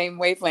on the same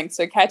wavelength.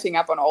 So catching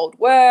up on old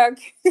work.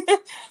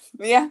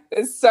 Yeah,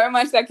 there's so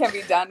much that can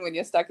be done when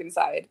you're stuck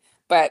inside,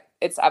 but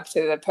it's up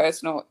to the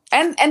personal.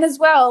 And as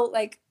well,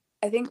 like,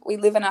 I think we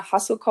live in a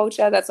hustle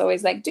culture that's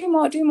always like, do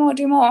more.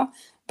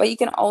 But you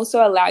can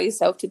also allow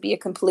yourself to be a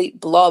complete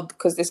blob,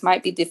 because this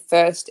might be the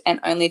first and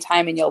only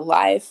time in your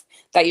life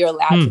that you're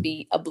allowed to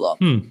be a blob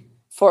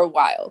for a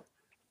while.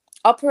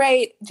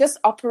 Operate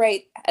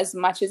as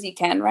much as you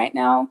can right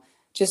now.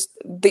 Just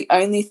the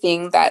only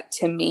thing that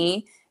to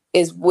me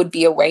would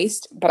be a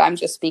waste, but I'm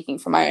just speaking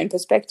from my own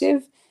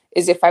perspective,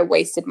 is if I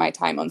wasted my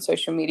time on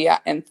social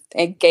media and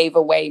gave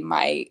away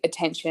my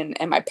attention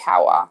and my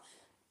power.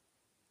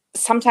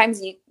 Sometimes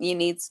you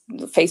need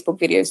Facebook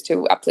videos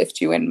to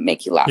uplift you and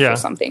make you laugh or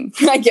something.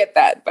 I get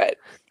that,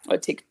 or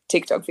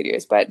TikTok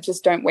videos, but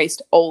just don't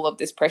waste all of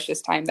this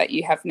precious time that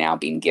you have now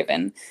been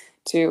given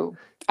to.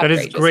 That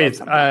is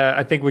great.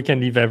 I think we can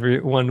leave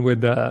everyone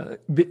with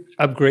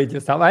upgrade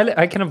yourself.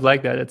 I kind of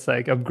like that. It's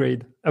like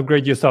upgrade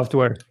your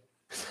software.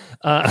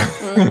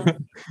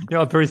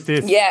 Operate.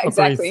 Yeah,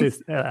 exactly.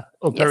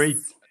 Operate.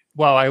 Yes.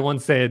 Wow, I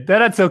won't say it.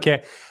 That's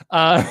okay.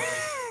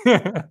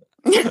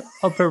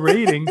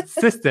 Operating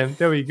system.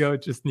 There we go.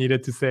 Just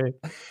needed to say.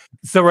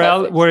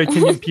 Sorelle, where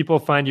can people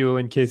find you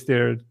in case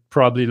they're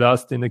probably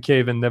lost in a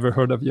cave and never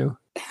heard of you?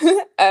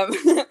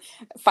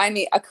 Find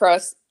me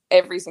across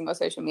every single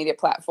social media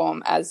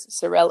platform as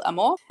Sorelle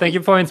Amore. Thank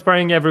you for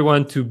inspiring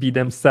everyone to be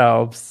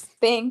themselves.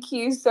 Thank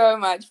you so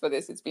much for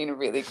this. It's been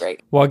really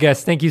great. Well,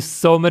 guys, thank you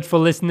so much for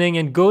listening,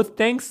 and go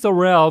thanks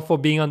Sorelle for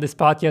being on this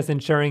podcast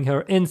and sharing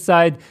her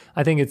insight.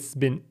 I think it's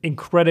been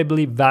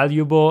incredibly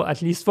valuable,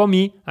 at least for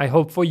me. I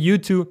hope for you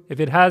too. If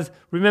it has,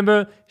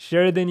 remember,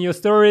 share it in your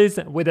stories.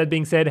 With that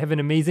being said, have an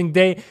amazing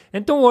day.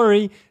 And don't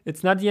worry,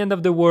 it's not the end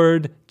of the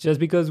world. Just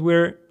because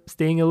we're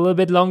staying a little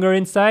bit longer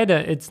inside,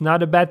 it's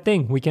not a bad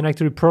thing. We can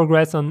actually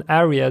progress on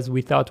areas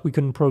we thought we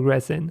couldn't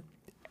progress in.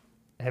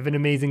 Have an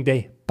amazing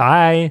day.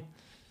 Bye.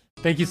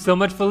 Thank you so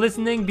much for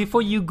listening.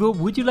 Before you go,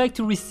 would you like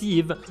to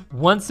receive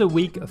once a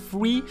week a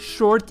free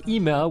short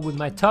email with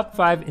my top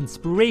 5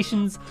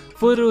 inspirations,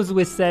 photos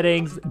with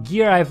settings,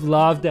 gear I've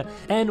loved,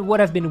 and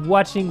what I've been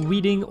watching,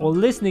 reading, or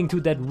listening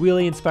to that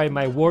really inspired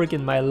my work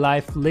and my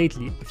life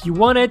lately? If you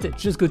want it,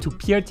 just go to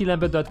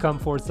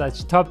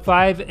pierrelambert.com/top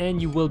 5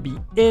 and you will be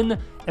in.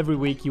 Every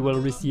week you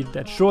will receive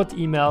that short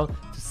email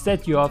to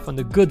set you off on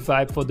the good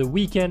vibe for the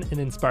weekend and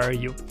inspire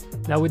you.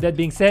 Now, with that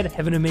being said,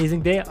 have an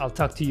amazing day. I'll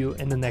talk to you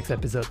in the next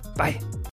episode. Bye.